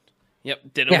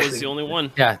 Yep, Ditto was the only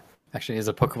one. Yeah, actually, is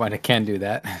a Pokemon that can do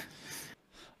that.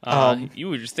 You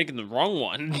were just thinking the wrong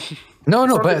one. No,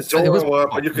 but it was.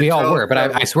 We all were, but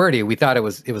I swear to you, we thought it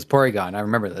was Porygon. I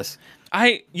remember this.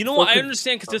 You know what? I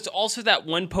understand because there's also that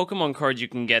one Pokemon card you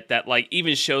can get that like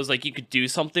even shows like you could do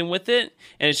something with it,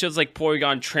 and it shows like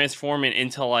Porygon transforming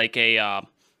into like a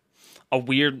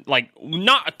weird, like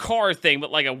not a car thing, but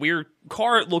like a weird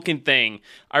car looking thing.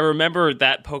 I remember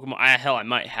that Pokemon. I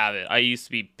might have it. I used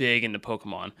to be big into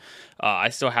Pokemon. I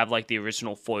still have like the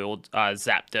original foiled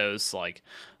Zapdos. Like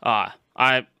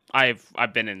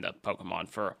I've been into Pokemon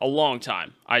for a long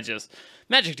time.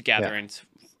 Magic the Gatherings.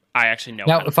 I actually know.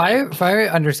 Now, if I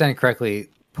understand correctly,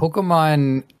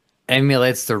 Pokemon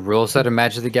emulates the rule set of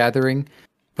Magic the Gathering,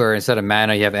 where instead of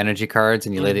mana, you have energy cards,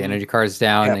 and you lay the energy cards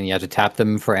down, and you have to tap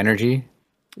them for energy.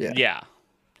 Yeah.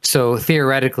 So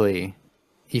theoretically,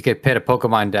 you could pit a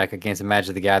Pokemon deck against a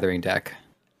Magic the Gathering deck.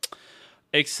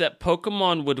 Except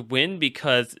Pokemon would win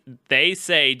because they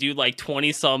say do like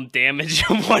 20-some damage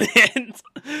in one hit.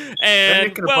 And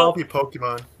you can evolve your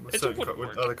Pokemon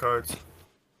with other cards.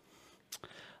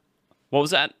 What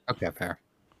was that? Okay, fair.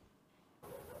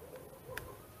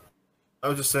 I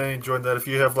was just saying, Jordan, that if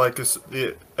you have like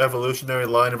the evolutionary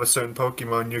line of a certain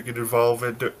Pokemon, you could evolve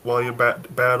it while you're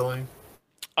battling.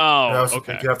 Oh, and I also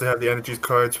okay. think you have to have the energy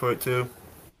cards for it too.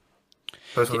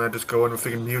 Personally, I just go in with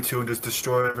freaking Mewtwo and just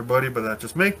destroy everybody, but that's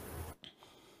just me.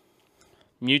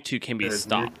 Mewtwo can be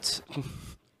stopped.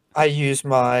 I use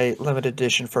my limited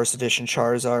edition, first edition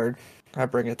Charizard. I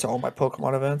bring it to all my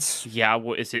Pokemon events. Yeah,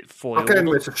 what is it foiled? Okay,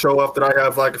 it's a show off that I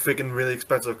have like a freaking really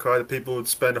expensive card that people would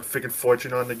spend a freaking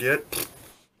fortune on to get.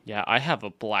 Yeah, I have a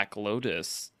Black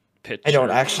Lotus picture. I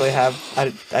don't actually have.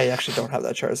 I actually don't have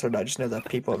that Charizard. I just know that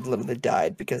people have literally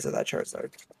died because of that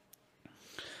Charizard.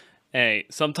 Hey,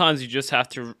 sometimes you just have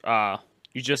to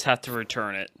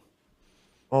return it.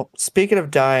 Well, speaking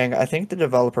of dying, I think the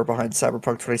developer behind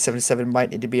Cyberpunk 2077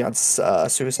 might need to be on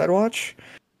suicide watch,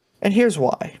 and here's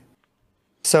why.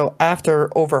 So after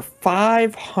over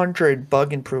 500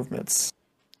 bug improvements,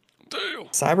 Damn.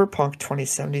 Cyberpunk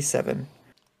 2077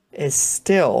 is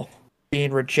still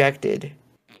being rejected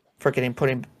for getting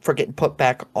put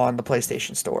back on the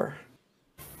PlayStation Store.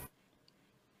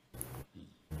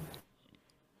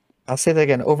 I'll say that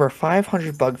again, over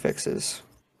 500 bug fixes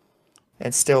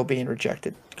and still being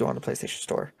rejected to go on the PlayStation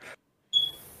Store.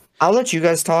 I'll let you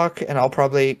guys talk, and I'll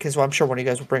probably, because I'm sure one of you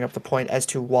guys will bring up the point as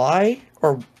to why,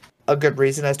 or a good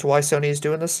reason as to why Sony is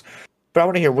doing this. But I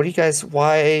want to hear, what is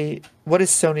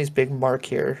Sony's big mark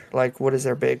here? Like, what is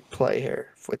their big play here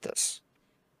with this?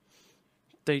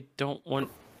 They don't want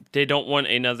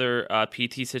another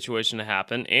PT situation to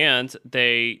happen, and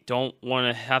they don't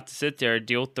want to have to sit there and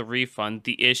deal with the refund,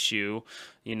 the issue,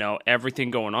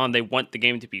 everything going on. They want the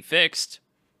game to be fixed,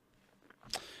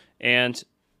 and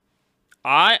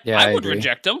I would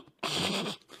reject them.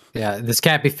 Yeah, this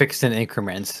can't be fixed in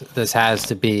increments. This has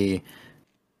to be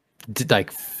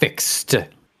fixed.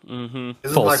 Mm-hmm.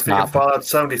 This is like freaking Fallout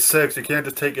 76. You can't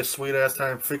just take your sweet ass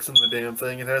time fixing the damn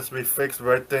thing. It has to be fixed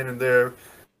right then and there.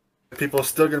 People are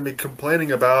still going to be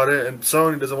complaining about it, and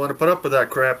Sony doesn't want to put up with that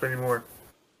crap anymore.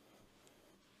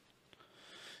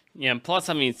 Yeah, and plus,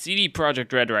 CD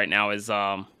Projekt Red right now is,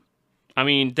 they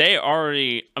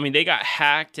got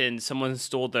hacked and someone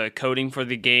stole the coding for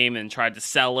the game and tried to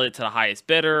sell it to the highest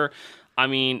bidder.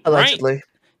 Allegedly. Right?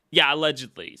 Yeah,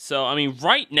 allegedly. So,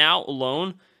 right now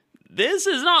alone, this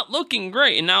is not looking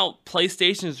great. And now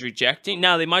PlayStation is rejecting.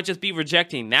 Now, they might just be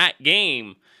rejecting that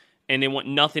game and they want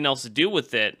nothing else to do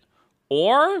with it.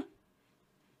 Or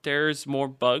there's more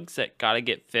bugs that gotta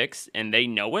get fixed and they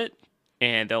know it.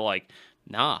 And they're like,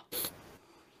 nah.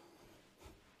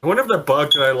 I wonder if that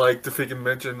bug that I like to freaking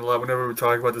mention a lot whenever we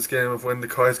talk about this game of when the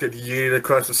cars get yeeted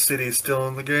across the city is still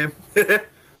in the game.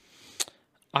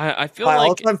 I feel my like...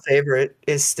 all-time favorite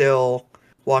is still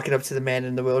walking up to the man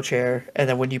in the wheelchair, and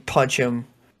then when you punch him,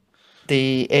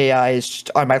 the AI is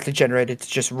just automatically generated to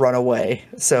just run away.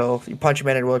 So you punch him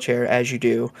in a wheelchair as you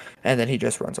do, and then he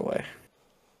just runs away.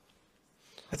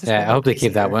 Yeah, I hope they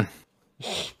keep that one.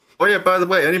 Oh yeah, by the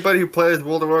way, anybody who plays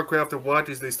World of Warcraft and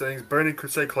watches these things, Burning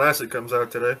Crusade Classic comes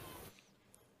out today.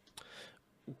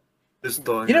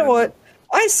 You know what?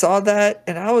 I saw that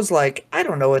and I was like, I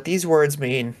don't know what these words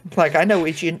mean. Like, I know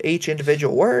each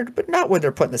individual word, but not when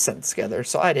they're putting the sentence together,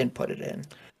 so I didn't put it in.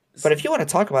 But if you want to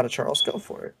talk about it, Charles, go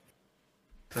for it.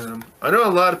 I know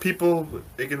a lot of people,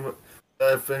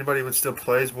 if anybody even still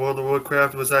plays World of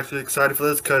Warcraft, was actually excited for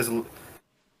this because,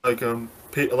 like, a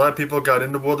lot of people got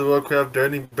into World of Warcraft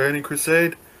during Burning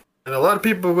Crusade, and a lot of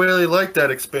people really liked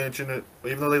that expansion.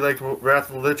 Even though they liked Wrath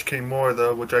of the Lich King more,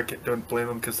 though, which I don't blame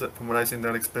them because from what I seen,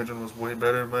 that expansion was way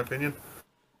better in my opinion.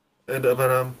 And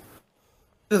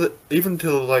even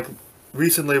till like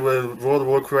recently with World of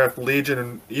Warcraft Legion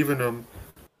and even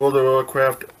World of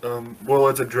Warcraft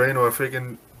Warlords of Draenor,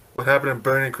 freaking what happened in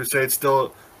Burning Crusade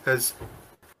still has,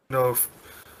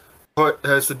 what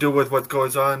has to do with what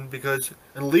goes on, because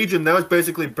in Legion that was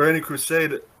basically Burning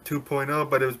Crusade 2.0,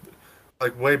 but it was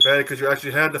like way better because you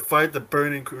actually had to fight the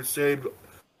Burning Crusade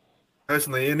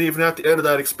personally, and even at the end of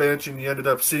that expansion, you ended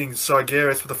up seeing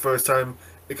Sargeras for the first time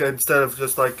instead of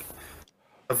just like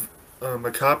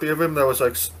a copy of him that was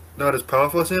like not as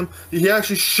powerful as him. He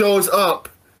actually shows up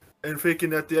and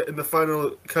freaking in the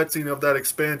final cutscene of that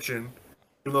expansion,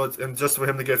 and just for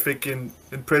him to get freaking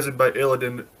imprisoned by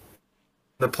Illidan,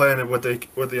 the planet where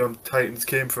the Titans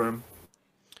came from.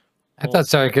 I thought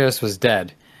Sargeras was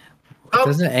dead.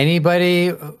 Doesn't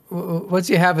anybody, once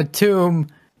you have a tomb,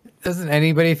 doesn't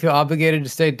anybody feel obligated to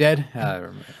stay dead?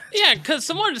 Yeah, because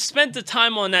someone spent the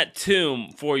time on that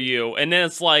tomb for you, and then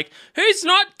it's like, he's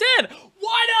not dead.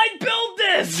 Why did I build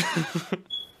this?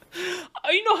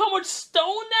 You know how much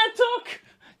stone that took?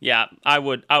 Yeah, I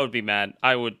would be mad.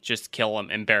 I would just kill him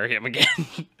and bury him again.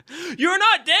 You're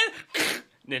not dead?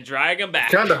 And then drag him back.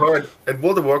 It's kind of hard. In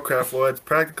World of Warcraft, it's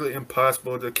practically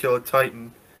impossible to kill a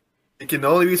Titan. The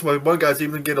only reason why one guy's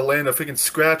even get to land a freaking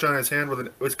scratch on his hand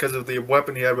was because of the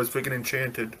weapon he had was freaking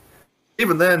enchanted.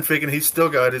 Even then, freaking, he still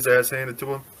got his ass handed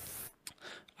to him.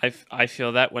 I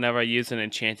feel that whenever I use an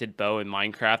enchanted bow in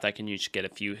Minecraft, I can usually get a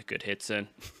few good hits in.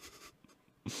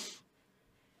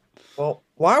 Well,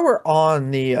 while we're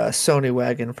on the Sony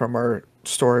wagon from our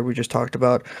story we just talked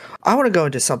about, I want to go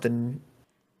into something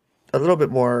a little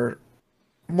bit more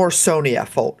Sony at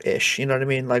fault-ish. You know what I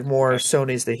mean? Like more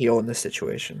Sony's the heel in this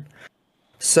situation.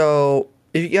 So,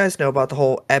 if you guys know about the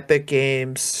whole Epic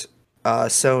Games,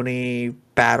 Sony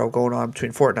battle going on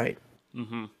between Fortnite.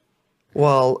 Mm-hmm.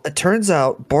 Well, it turns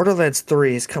out Borderlands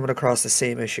 3 is coming across the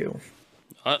same issue.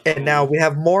 And now we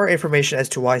have more information as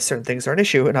to why certain things are an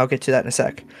issue, and I'll get to that in a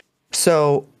sec.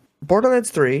 So,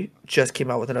 Borderlands 3 just came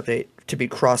out with an update to be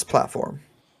cross-platform.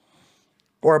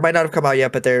 Or it might not have come out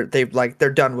yet, but they're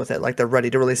done with it. Like, they're ready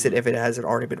to release it if it hasn't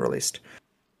already been released.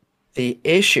 The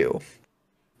issue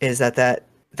is that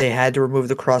they had to remove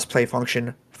the cross-play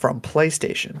function from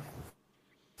PlayStation.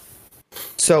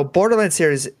 So Borderlands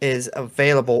series is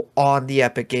available on the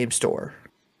Epic Game Store.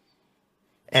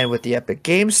 And with the Epic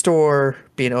Game Store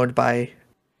being owned by,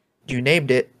 you named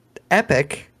it,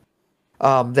 Epic,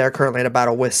 they're currently in a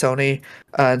battle with Sony.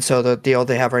 And so the deal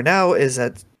they have right now is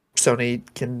that Sony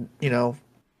can,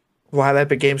 will have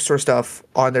Epic Game Store stuff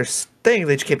on their thing.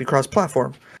 They just can't be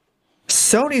cross-platform.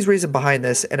 Sony's reason behind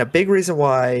this, and a big reason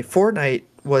why Fortnite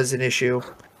was an issue,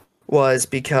 was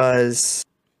because,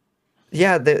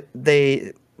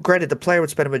 they granted the player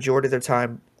would spend a majority of their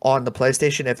time on the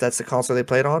PlayStation if that's the console they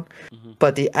played on,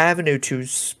 but the avenue to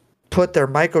put their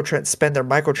spend their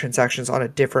microtransactions on a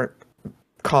different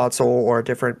console or a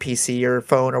different PC or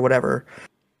phone or whatever,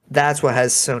 that's what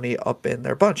has Sony up in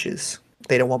their bunches.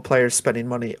 They don't want players spending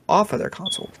money off of their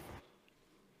console.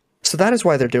 So that is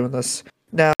why they're doing this.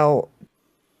 Now,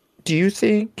 do you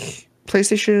think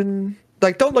PlayStation,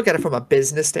 don't look at it from a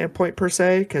business standpoint per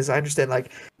se, because I understand,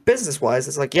 business-wise,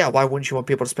 it's why wouldn't you want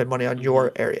people to spend money on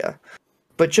your area?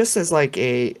 But just as,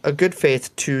 a good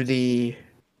faith to the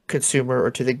consumer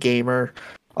or to the gamer,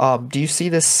 do you see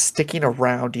this sticking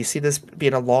around? Do you see this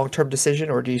being a long-term decision,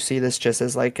 or do you see this just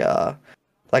as, a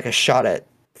shot at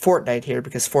Fortnite here,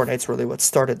 because Fortnite's really what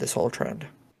started this whole trend?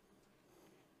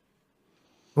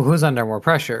 Well, who's under more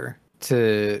pressure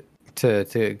to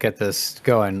get this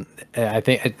going? I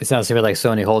think it sounds to me like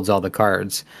Sony holds all the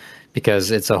cards,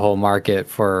 because it's a whole market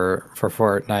for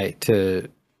Fortnite to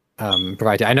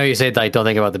provide. I know you say don't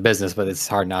think about the business, but it's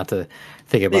hard not to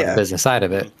think about the business side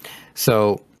of it.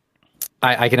 So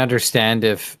I can understand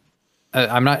if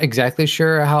I'm not exactly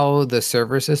sure how the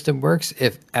server system works.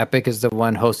 If Epic is the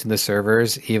one hosting the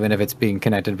servers, even if it's being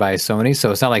connected by Sony,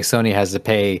 so it's not like Sony has to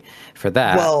pay for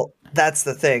that. Well, that's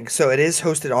the thing. So it is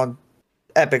hosted on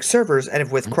Epic servers, and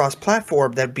if with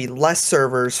cross-platform, there'd be less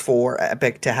servers for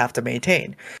Epic to have to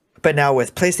maintain. But now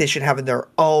with PlayStation having their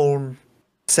own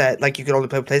set, like you can only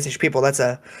play with PlayStation people, that's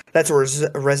a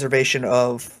reservation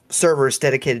of servers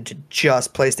dedicated to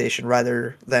just PlayStation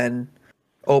rather than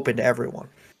open to everyone.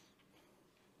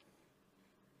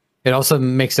 It also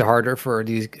makes it harder for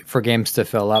games to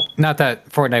fill up. Not that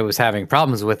Fortnite was having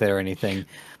problems with it or anything,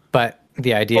 but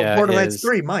the idea Well, Borderlands is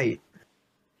 3 might.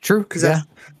 true Because yeah.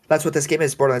 that's what this game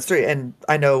is, Borderlands 3. And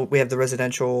I know we have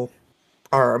the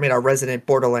our resident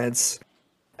Borderlands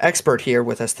expert here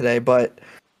with us today, but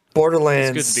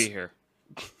Borderlands It's good to be here.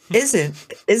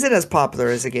 isn't as popular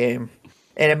as a game,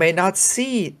 and it may not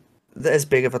see as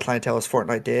big of a clientele as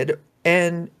Fortnite did.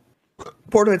 And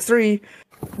Borderlands 3,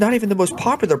 not even the most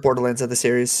popular Borderlands of the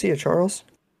series. See ya, Charles.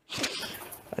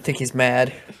 I think he's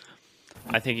mad.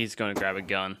 I think he's going to grab a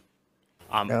gun.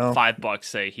 No. $5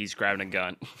 say he's grabbing a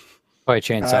gun. Toy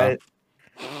chainsaw.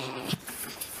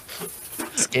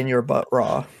 Skin your butt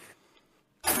raw.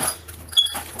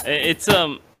 It's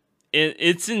I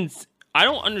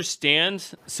don't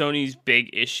understand Sony's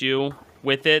big issue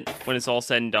with it when it's all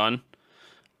said and done.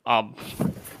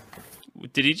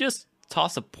 Did he just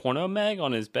toss a porno mag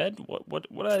on his bed? What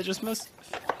did I just miss?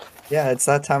 Yeah, it's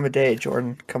that time of day,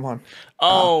 Jordan. Come on.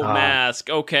 Oh, Mask.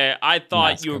 Okay, I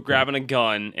thought Mask, you were okay. grabbing a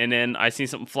gun, and then I seen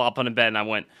something flop on the bed, and I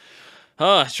went,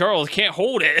 Charles can't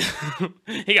hold it.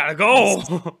 He gotta go.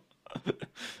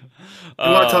 You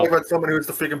want to talk about someone who's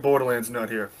the freaking Borderlands nut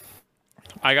here?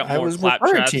 I got I more was clap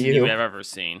referring traps to than you. you've ever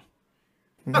seen.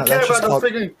 No, I don't care that's just about called,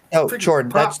 those freaking. oh, freaking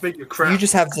Jordan, props that's make you crap. you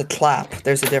just have the clap.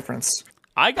 There's a difference.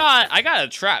 I got a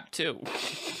trap too.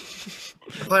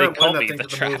 I plan on they call playing that me thing the for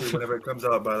the trap. movie whenever it comes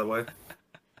out. By the way,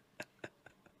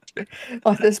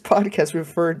 On this podcast, we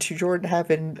referred to Jordan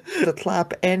having the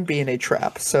clap and being a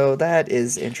trap, so that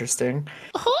is interesting.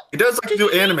 he does like to do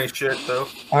anime shit though.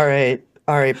 All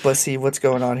right, Bussy, what's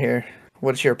going on here?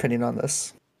 What's your opinion on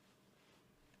this?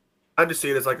 I just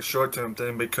see it as like a short-term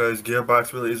thing because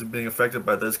Gearbox really isn't being affected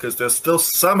by this because they're still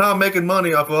somehow making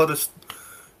money off of all this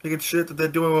freaking shit that they're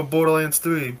doing with Borderlands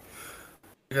 3.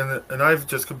 And I've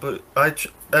just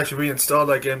actually reinstalled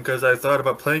that game because I thought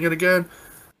about playing it again.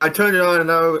 I turned it on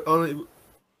and I only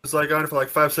was like on it for like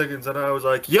 5 seconds and I was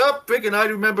like, "Yup, freaking I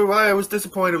remember why I was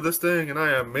disappointed with this thing," and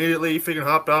I immediately freaking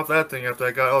hopped off that thing after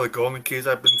I got all the golden keys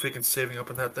I've been freaking saving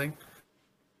up in that thing.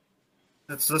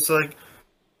 It's just like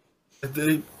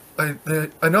I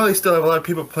know they still have a lot of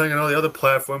people playing on all the other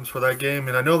platforms for that game,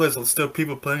 and I know there's still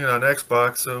people playing it on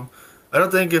Xbox, so I don't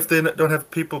think if they don't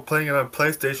have people playing it on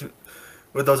PlayStation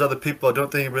with those other people, I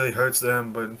don't think it really hurts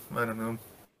them, but I don't know.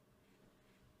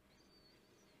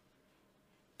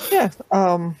 Yeah,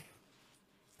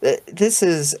 this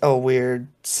is a weird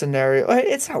scenario.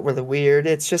 It's not really weird.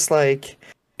 It's just like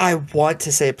I want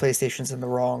to say PlayStation's in the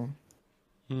wrong,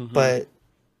 but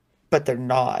they're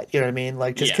not. You know what I mean?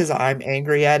 Like just Yeah. because I'm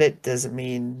angry at it doesn't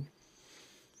mean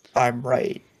I'm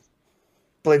right.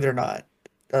 Believe it or not.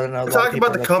 I don't know. a lot of Talking people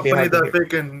about the that company behind that the-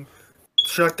 freaking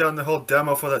shut down the whole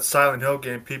demo for that Silent Hill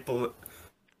game, people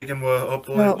freaking were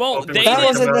hoping. Well, hoping they it that would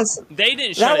wasn't come out. They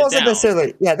didn't shut that it wasn't down.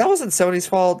 necessarily that wasn't Sony's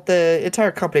fault. The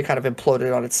entire company kind of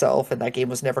imploded on itself, and that game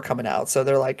was never coming out. So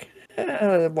they're like, why They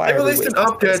are we released an wasting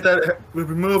update space? that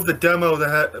removed the demo that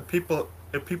had people.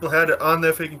 If people had it on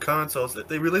their freaking consoles,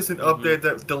 they released an update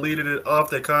that deleted it off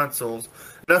their consoles.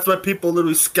 That's why people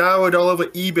literally scoured all over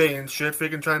eBay and shit,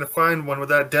 freaking trying to find one with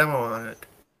that demo on it.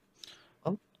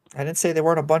 I didn't say they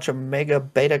weren't a bunch of mega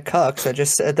beta cucks. I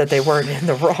just said that they weren't in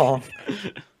the wrong.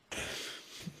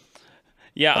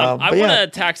 Yeah, I but want to yeah.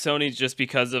 attack Sony just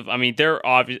because of. I mean, they're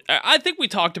obvious. I think we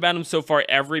talked about them so far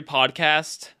every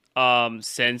podcast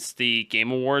since the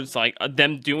Game Awards, like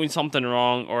them doing something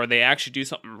wrong or they actually do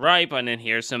something right, but then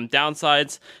here's some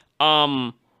downsides.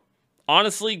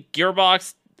 Honestly,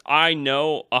 Gearbox, I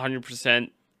know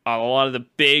 100%. A lot of the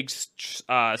big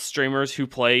streamers who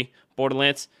play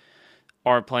Borderlands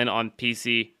are playing on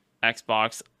PC,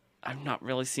 Xbox. I've not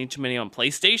really seen too many on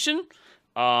PlayStation.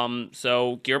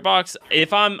 So Gearbox,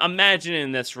 if I'm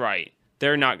imagining this right,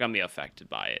 they're not going to be affected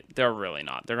by it. They're really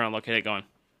not. They're going to look at it going,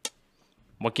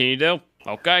 what can you do?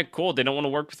 Okay, cool. They don't want to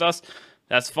work with us.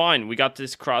 That's fine. We got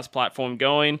this cross-platform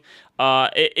going.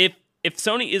 If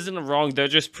Sony isn't wrong, they're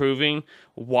just proving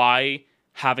why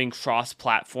having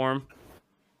cross-platform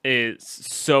is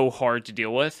so hard to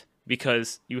deal with,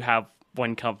 because you have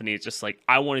one company it's just like,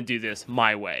 I want to do this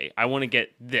my way. I want to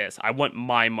get this. I want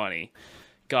my money.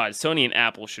 God, Sony and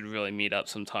Apple should really meet up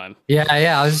sometime. Yeah.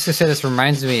 I was just gonna say this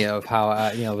reminds me of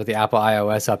how with the Apple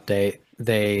iOS update,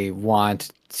 they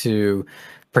want to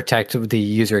protect the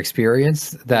user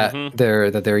experience that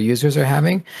their users are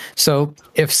having. So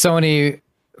if Sony,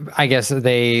 I guess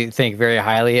they think very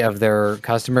highly of their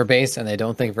customer base, and they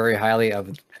don't think very highly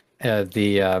of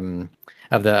the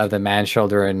man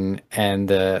shoulder and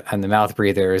the mouth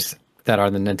breathers that are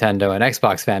the Nintendo and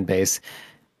Xbox fan base.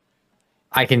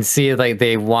 I can see like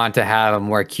they want to have a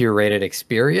more curated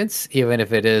experience, even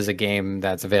if it is a game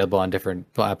that's available on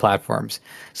different platforms.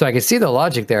 So I can see the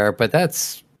logic there, but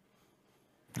that's,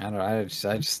 I don't know. I'm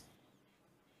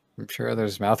sure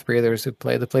there's mouth breathers who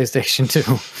play the PlayStation 2.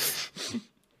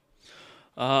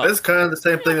 It's kind of the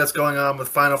same thing that's going on with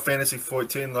Final Fantasy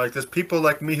 14. Like, there's people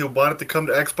like me who wanted to come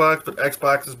to Xbox, but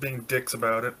Xbox is being dicks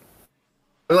about it.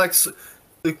 They're like,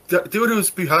 the dude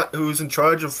who's in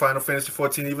charge of Final Fantasy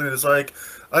 14 even is like,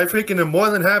 I freaking am more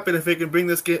than happy to freaking bring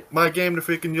my game to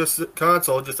freaking your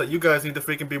console, just that you guys need to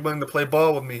freaking be willing to play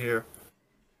ball with me here.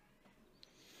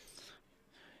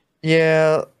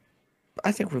 Yeah,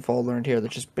 I think we've all learned here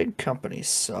that just big companies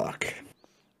suck.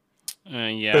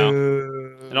 Yeah.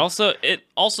 And also, it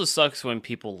also sucks when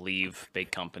people leave big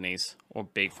companies or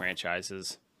big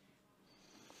franchises.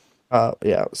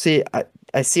 Yeah. See,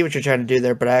 I see what you're trying to do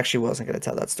there, but I actually wasn't going to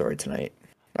tell that story tonight.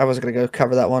 I wasn't going to go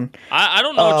cover that one. I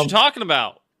don't know what you're talking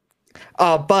about.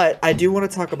 But I do want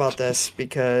to talk about this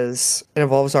because it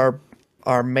involves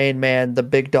our main man, the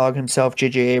big dog himself,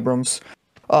 J.J. Abrams.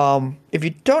 If you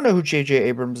don't know who J.J.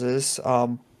 Abrams is,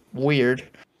 weird.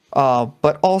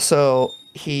 But also,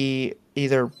 he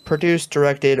either produced,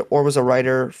 directed, or was a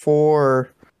writer for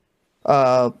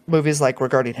movies like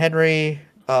Regarding Henry.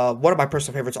 One of my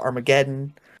personal favorites,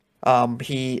 Armageddon. A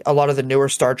lot of the newer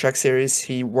Star Trek series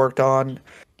he worked on.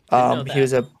 He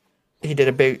was a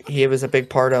big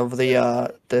part of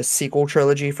the sequel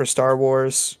trilogy for Star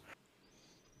Wars.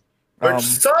 Which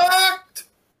sucked!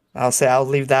 I'll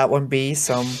leave that one be.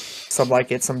 Some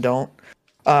like it, some don't.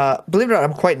 Believe it or not,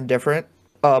 I'm quite indifferent.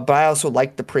 But I also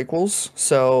like the prequels,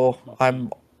 so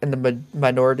I'm in the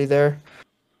minority there.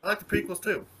 I like the prequels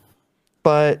too.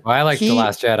 But I like The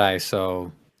Last Jedi,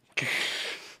 so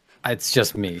it's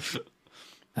just me.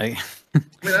 I mean,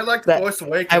 I like The Force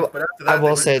Awakens, but after that, I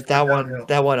will say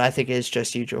that one I think is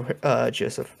just you,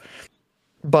 Joseph.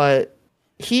 But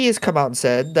he has come out and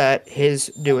said that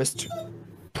his newest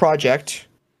project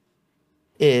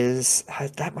is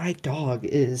that my dog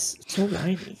is so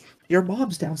whiny. Your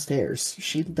mom's downstairs.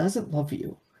 She doesn't love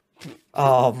you.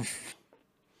 That's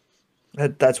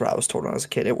what I was told when I was a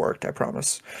kid. It worked, I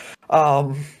promise.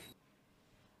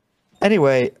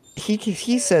 Anyway,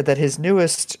 he said that his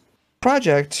newest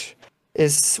project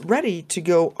is ready to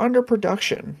go under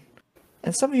production.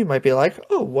 And some of you might be like,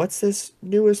 oh, what's this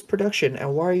newest production?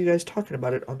 And why are you guys talking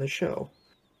about it on the show?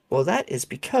 Well, that is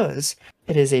because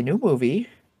it is a new movie.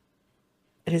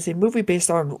 It is a movie based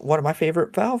on one of my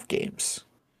favorite Valve games.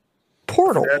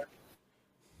 Portal.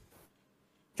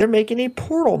 They're making a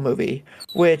Portal movie,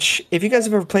 which, if you guys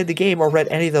have ever played the game or read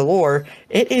any of the lore,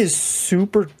 it is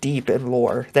super deep in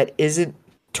lore that isn't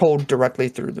told directly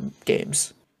through the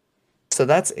games. So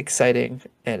that's exciting,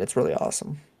 and it's really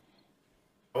awesome.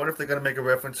 I wonder if they're gonna make a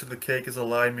reference to the cake as a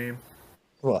lie meme.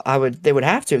 Well, they would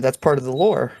have to. That's part of the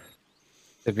lore.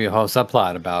 There'd be a whole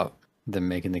subplot about them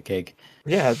making the cake.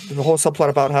 Yeah, the whole subplot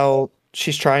about how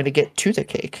she's trying to get to the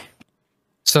cake.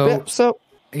 So So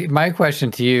my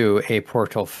question to you, a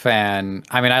Portal fan,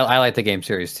 I mean, I like the game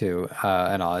series too,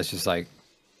 and all. It's just like,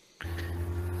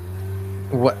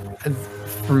 what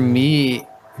for me,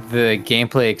 the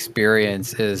gameplay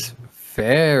experience is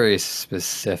very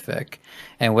specific,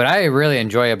 and what I really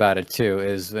enjoy about it too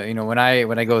is, when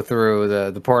I go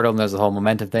through the portal and there's the whole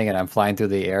momentum thing, and I'm flying through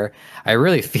the air, I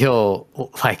really feel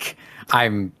like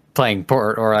I'm playing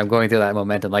port, or I'm going through that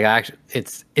momentum. Like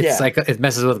it's like it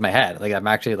messes with my head. Like I'm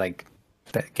actually like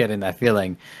getting that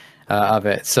feeling of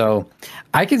it. So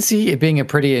I can see it being a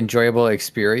pretty enjoyable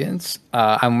experience.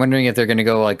 I'm wondering if they're going to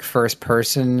go like first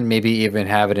person, maybe even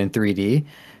have it in 3D,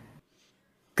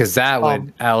 because that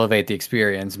would elevate the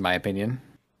experience, in my opinion.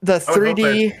 The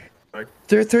 3D,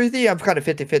 I'm kind of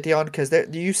 50-50 on, because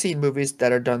you've seen movies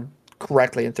that are done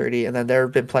correctly in 3D, and then there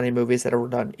have been plenty of movies that are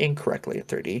done incorrectly in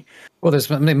 3D. Well, there's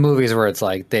movies where it's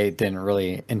like they didn't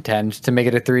really intend to make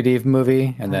it a 3D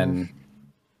movie, and then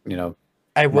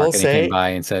I will say, came by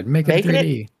and said make it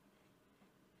 3D.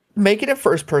 Making it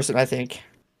first person, I think,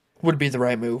 would be the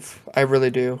right move. I really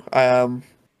do.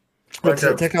 With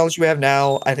the technology we have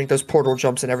now, I think those portal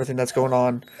jumps and everything that's going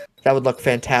on, that would look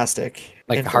fantastic.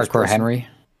 Like Hardcore Henry.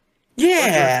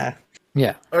 Yeah.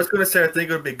 Yeah. I was gonna say I think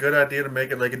it would be a good idea to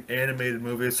make it like an animated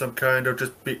movie of some kind, or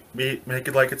just make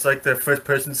it like it's like the first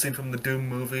person scene from the Doom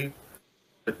movie,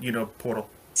 but Portal.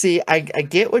 See, I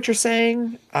get what you're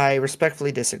saying. I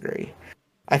respectfully disagree.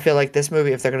 I feel like this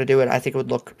movie, if they're going to do it, I think it would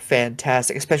look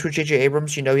fantastic, especially with J.J.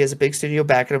 Abrams. You know, he has a big studio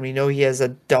backing him. You know, he has a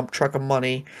dump truck of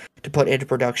money to put into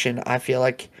production. I feel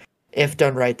like if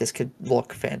done right, this could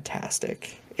look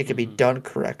fantastic. It could be done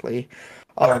correctly.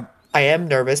 I am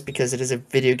nervous because it is a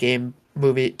video game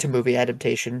movie to movie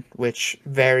adaptation, which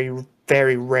very,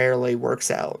 very rarely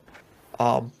works out.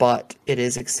 But it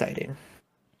is exciting.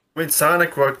 I mean,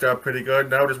 Sonic worked out pretty good.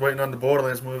 Now we're just waiting on the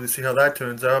Borderlands movie to see how that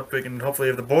turns out. We can hopefully,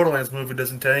 if the Borderlands movie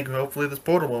doesn't tank, hopefully this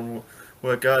Portal one will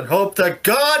work out. And hope to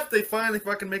God they finally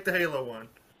fucking make the Halo one.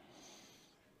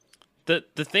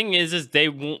 The thing is they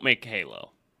won't make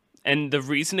Halo. And the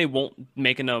reason they won't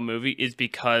make another movie is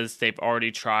because they've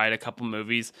already tried a couple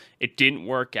movies. It didn't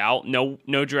work out. No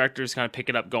director's going to pick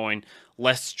it up going,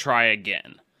 let's try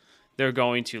again. They're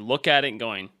going to look at it and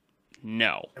going,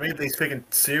 no. I mean, these freaking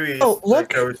series, Oh,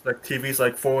 look. like TVs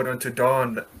like Forward Unto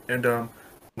Dawn and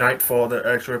Nightfall that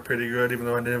actually are pretty good, even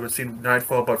though I've never seen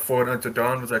Nightfall, but Forward Unto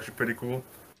Dawn was actually pretty cool.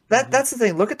 That's the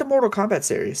thing. Look at the Mortal Kombat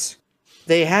series.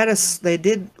 They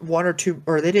did one or two,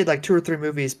 or they did like 2 or 3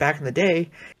 movies back in the day,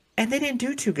 and they didn't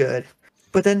do too good.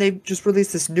 But then they just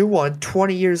released this new one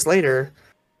 20 years later,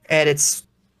 and it's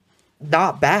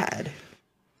not bad.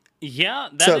 Yeah,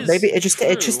 So maybe it just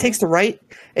takes the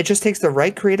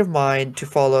right creative mind to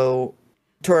follow,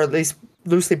 to or at least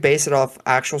loosely base it off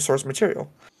actual source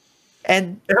material.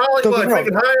 And Hollywood,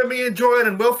 freaking hire me and Jordan,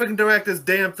 and we'll freaking direct this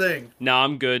damn thing. No,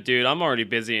 I'm good, dude. I'm already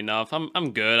busy enough.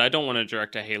 I'm good. I don't want to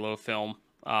direct a Halo film.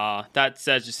 That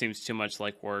just seems too much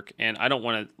like work, and I don't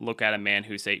want to look at a man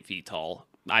who's 8 feet tall.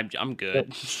 I'm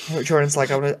good. Jordan's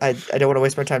like, I don't want to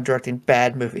waste my time directing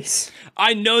bad movies.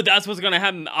 I know that's what's gonna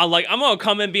happen. I'm gonna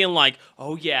come in being like,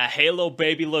 oh yeah, Halo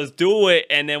baby, let's do it,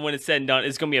 and then when it's said and done,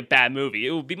 it's gonna be a bad movie.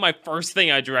 It will be my first thing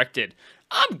I directed.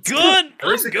 I'm good. At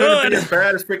least I'm it couldn't good. be as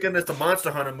bad as freaking the Monster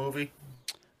Hunter movie.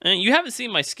 And you haven't seen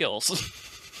my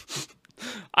skills.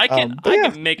 I can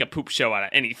make a poop show out of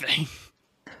anything.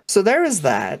 So there is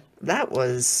that. That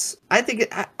was, I think,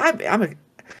 I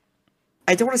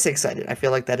don't want to say excited. I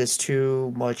feel like that is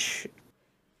too much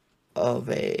of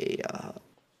a.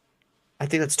 I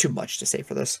think that's too much to say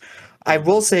for this. I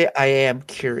will say I am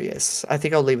curious. I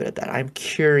think I'll leave it at that. I'm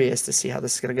curious to see how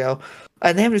this is going to go.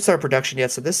 And they haven't started production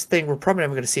yet, so this thing we're probably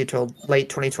never going to see until late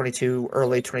 2022,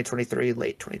 early 2023,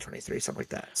 late 2023, something like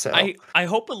that. So I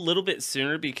hope a little bit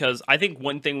sooner, because I think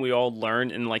one thing we all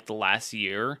learned in like the last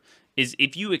year is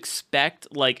if you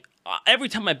expect, like, every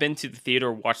time I've been to the theater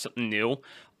or watched something new,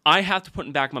 I have to put in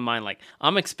the back of my mind, like,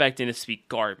 I'm expecting it to be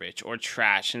garbage or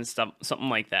trash and stuff, something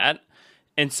like that.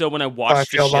 And so when I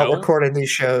watched the show, about recording these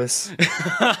shows,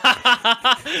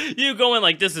 you going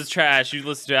like, this is trash. You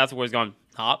listen to it afterwards going,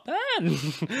 not bad.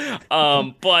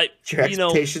 But your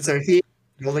expectations are here,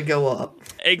 only go up.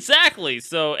 Exactly.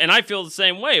 So, and I feel the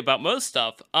same way about most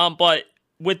stuff. But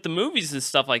with the movies and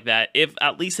stuff like that, if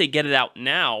at least they get it out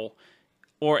now,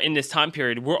 or in this time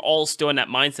period, we're all still in that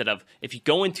mindset of, if you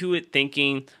go into it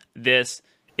thinking this,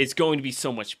 it's going to be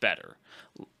so much better.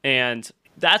 And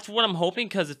that's what I'm hoping,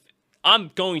 because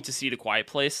I'm going to see The Quiet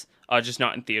Place, just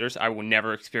not in theaters. I will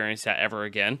never experience that ever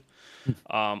again.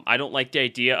 I don't like the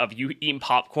idea of you eating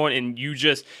popcorn and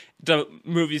the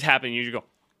movie's happening, you just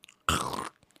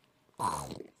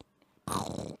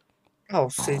go. Oh,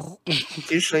 see,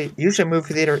 usually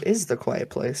movie theater is The Quiet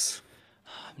Place.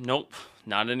 Nope,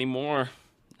 not anymore.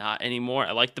 Not anymore.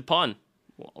 I like the pun.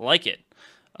 I like it.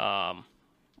 Or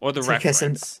the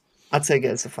reference. I'll tell you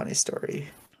guys a funny story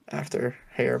after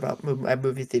hear about my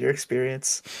movie theater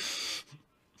experience.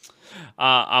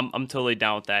 I'm totally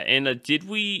down with that. And did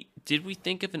we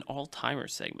think of an all-timer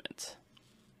segment?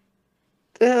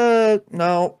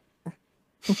 No.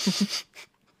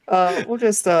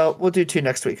 We'll do 2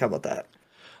 next week. How about that?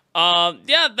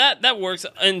 Yeah, that works.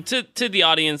 And to the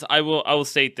audience, I will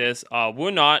state this: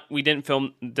 we didn't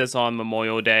film this on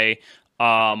Memorial Day.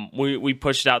 We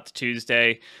pushed it out to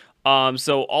Tuesday.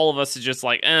 So all of us are just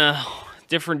like,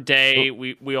 different day.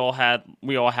 We all have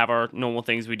our normal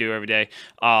things we do every day.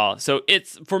 So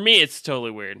for me, it's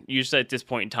totally weird. Usually at this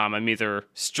point in time, I'm either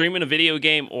streaming a video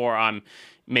game or I'm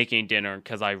making dinner,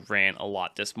 because I ran a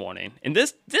lot this morning. And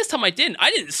this time I didn't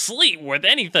sleep worth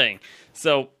anything.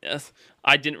 So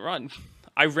I didn't run.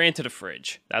 I ran to the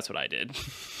fridge. That's what I did.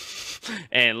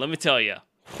 And let me tell you,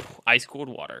 ice cold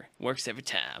water works every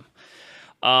time.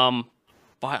 But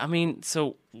I mean,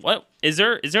 so what is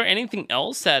there anything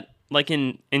else that, like,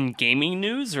 in gaming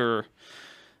news or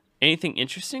anything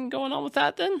interesting going on with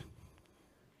that then?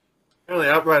 Apparently,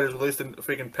 Outriders released a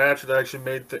freaking patch that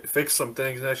actually fixed some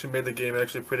things and actually made the game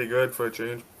actually pretty good for a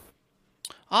change.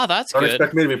 Oh, that's Don't good.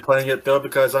 expect me to be playing it though,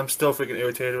 because I'm still freaking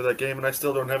irritated with that game, and I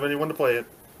still don't have anyone to play it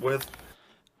with.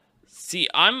 See,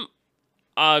 I'm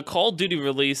Call of Duty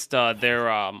released their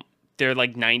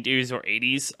like 90s or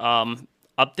 80s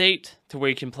update to where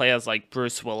you can play as like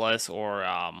Bruce Willis or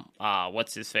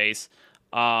what's his face.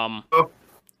 Oh.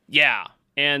 Yeah.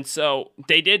 And so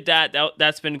they did that.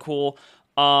 That's been cool.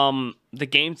 The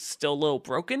game's still a little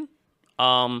broken.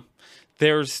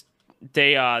 They're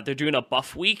doing a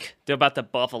buff week. They're about to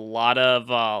buff a lot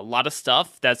of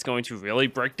stuff that's going to really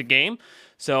break the game.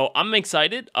 So I'm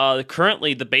excited.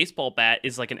 Currently the baseball bat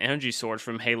is like an energy sword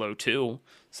from Halo 2.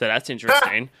 So that's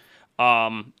interesting.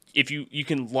 If you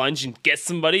can lunge and get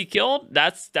somebody killed,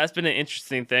 that's been an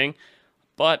interesting thing.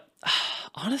 But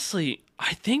honestly,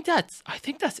 I think that's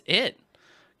it.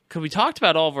 Cause we talked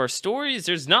about all of our stories.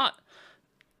 There's not.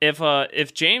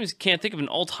 If James can't think of an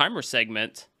all-timer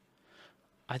segment,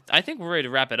 I think we're ready to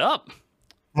wrap it up.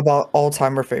 How about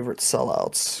all-timer favorite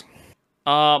sellouts?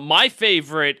 My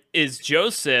favorite is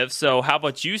Joseph. So how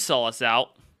about you sell us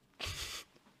out?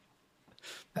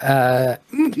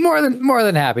 More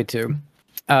than happy to.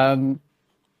 Sorry,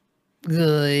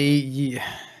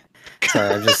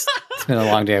 it's been a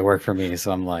long day at work for me,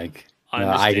 so I'm like,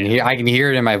 I can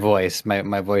hear it in my voice.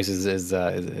 My voice is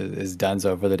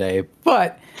donezo for the day.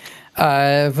 But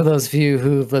for those of you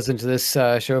who've listened to this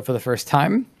show for the first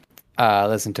time,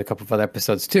 listen to a couple of other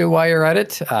episodes too while you're at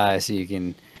it, so you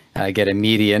can get a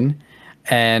median.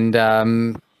 And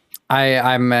I'm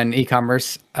an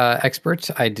e-commerce expert.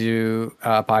 I do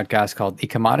a podcast called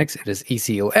Ecomonics. It is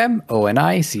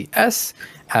ECOMONICS.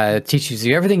 Teaches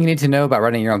you everything you need to know about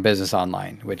running your own business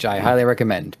online, which I highly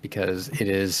recommend because it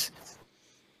is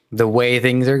the way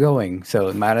things are going.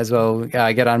 So might as well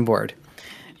get on board.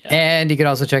 Yeah. And you can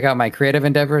also check out my creative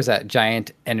endeavors at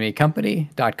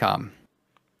giantenemycompany.com.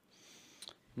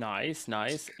 Nice.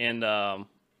 And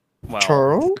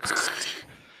Charles?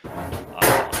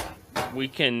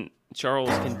 Charles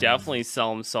can definitely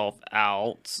sell himself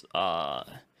out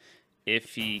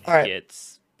if he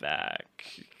gets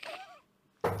back.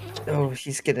 Oh,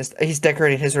 he's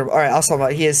decorating his room. All right, I'll sell him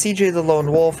out. He has CJ the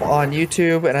Lone Wolf on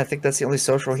YouTube, and I think that's the only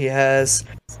social he has.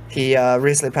 He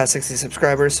recently passed 60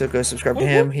 subscribers, so go subscribe to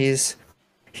him. He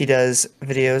does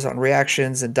videos on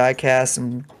reactions and diecast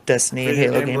and Destiny and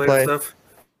Halo gameplay. Stuff.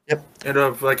 Yep. And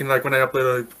like when I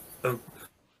uploaded a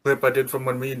clip I did from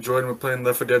when me and Jordan were playing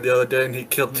Left 4 Dead the other day, and he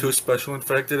killed 2 special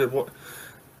infected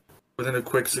within a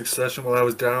quick succession while I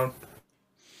was down.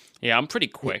 Yeah, I'm pretty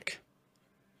quick.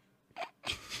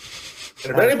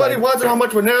 And if anybody wants to know how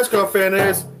much of a NASCAR fan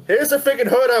is, here's the freaking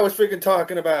hood I was freaking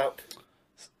talking about.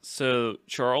 So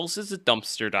Charles is a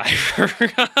dumpster diver.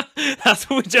 That's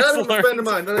what we just learned. That was a friend of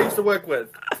mine that I used to work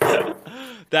with.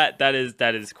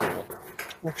 that is cool.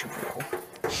 Actually pretty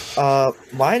cool.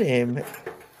 My name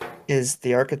is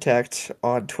The Architect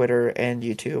on Twitter and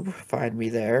YouTube. Find me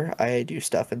there. I do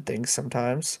stuff and things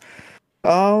sometimes.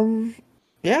 Yeah.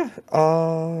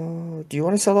 Do you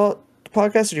want to sell out the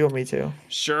podcast or do you want me to?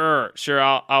 Sure.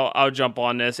 I'll jump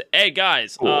on this. Hey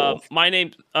guys, cool. My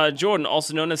name's Jordan,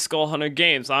 also known as Skull Hunter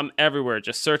Games. I'm everywhere.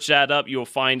 Just search that up. You'll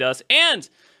find us. And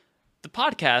the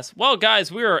podcast. Well, guys,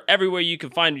 we are everywhere you can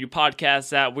find your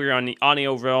podcasts at. We're on the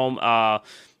Audio Realm,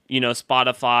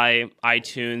 Spotify,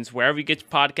 iTunes, wherever you get your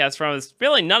podcasts from. It's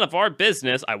really none of our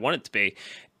business. I want it to be.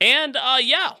 And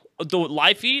the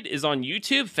live feed is on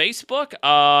YouTube, Facebook.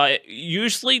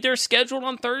 Usually they're scheduled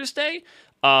on Thursday.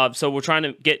 So we're trying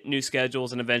to get new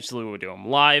schedules and eventually we'll do them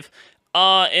live.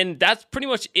 And that's pretty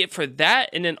much it for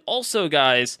that. And then also,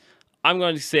 guys, I'm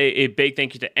going to say a big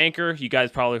thank you to Anchor. You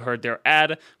guys probably heard their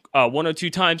ad 1 or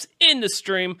 2 times in the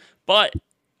stream. But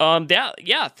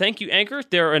thank you, Anchor.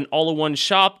 They're an all-in-one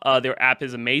shop. Their app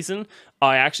is amazing.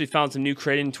 I actually found some new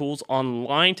creating tools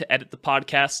online to edit the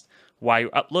podcast while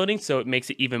you're uploading, so it makes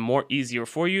it even more easier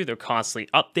for you. They're constantly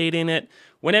updating it.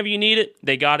 Whenever you need it,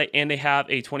 they got it, and they have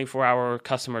a 24-hour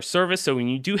customer service. So when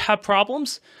you do have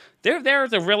problems, they're there.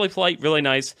 They're really polite, really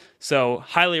nice. So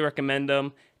highly recommend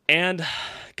them. And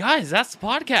guys, that's the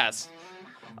podcast.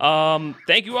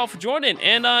 Thank you all for joining,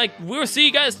 and we'll see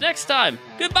you guys next time.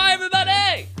 Goodbye,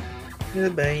 everybody.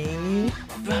 Goodbye.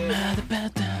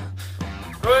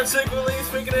 Go ahead, secretly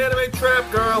speaking anime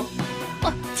trap girl.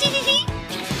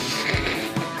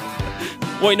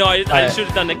 Wait, no, I should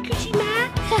have done the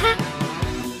Kushima.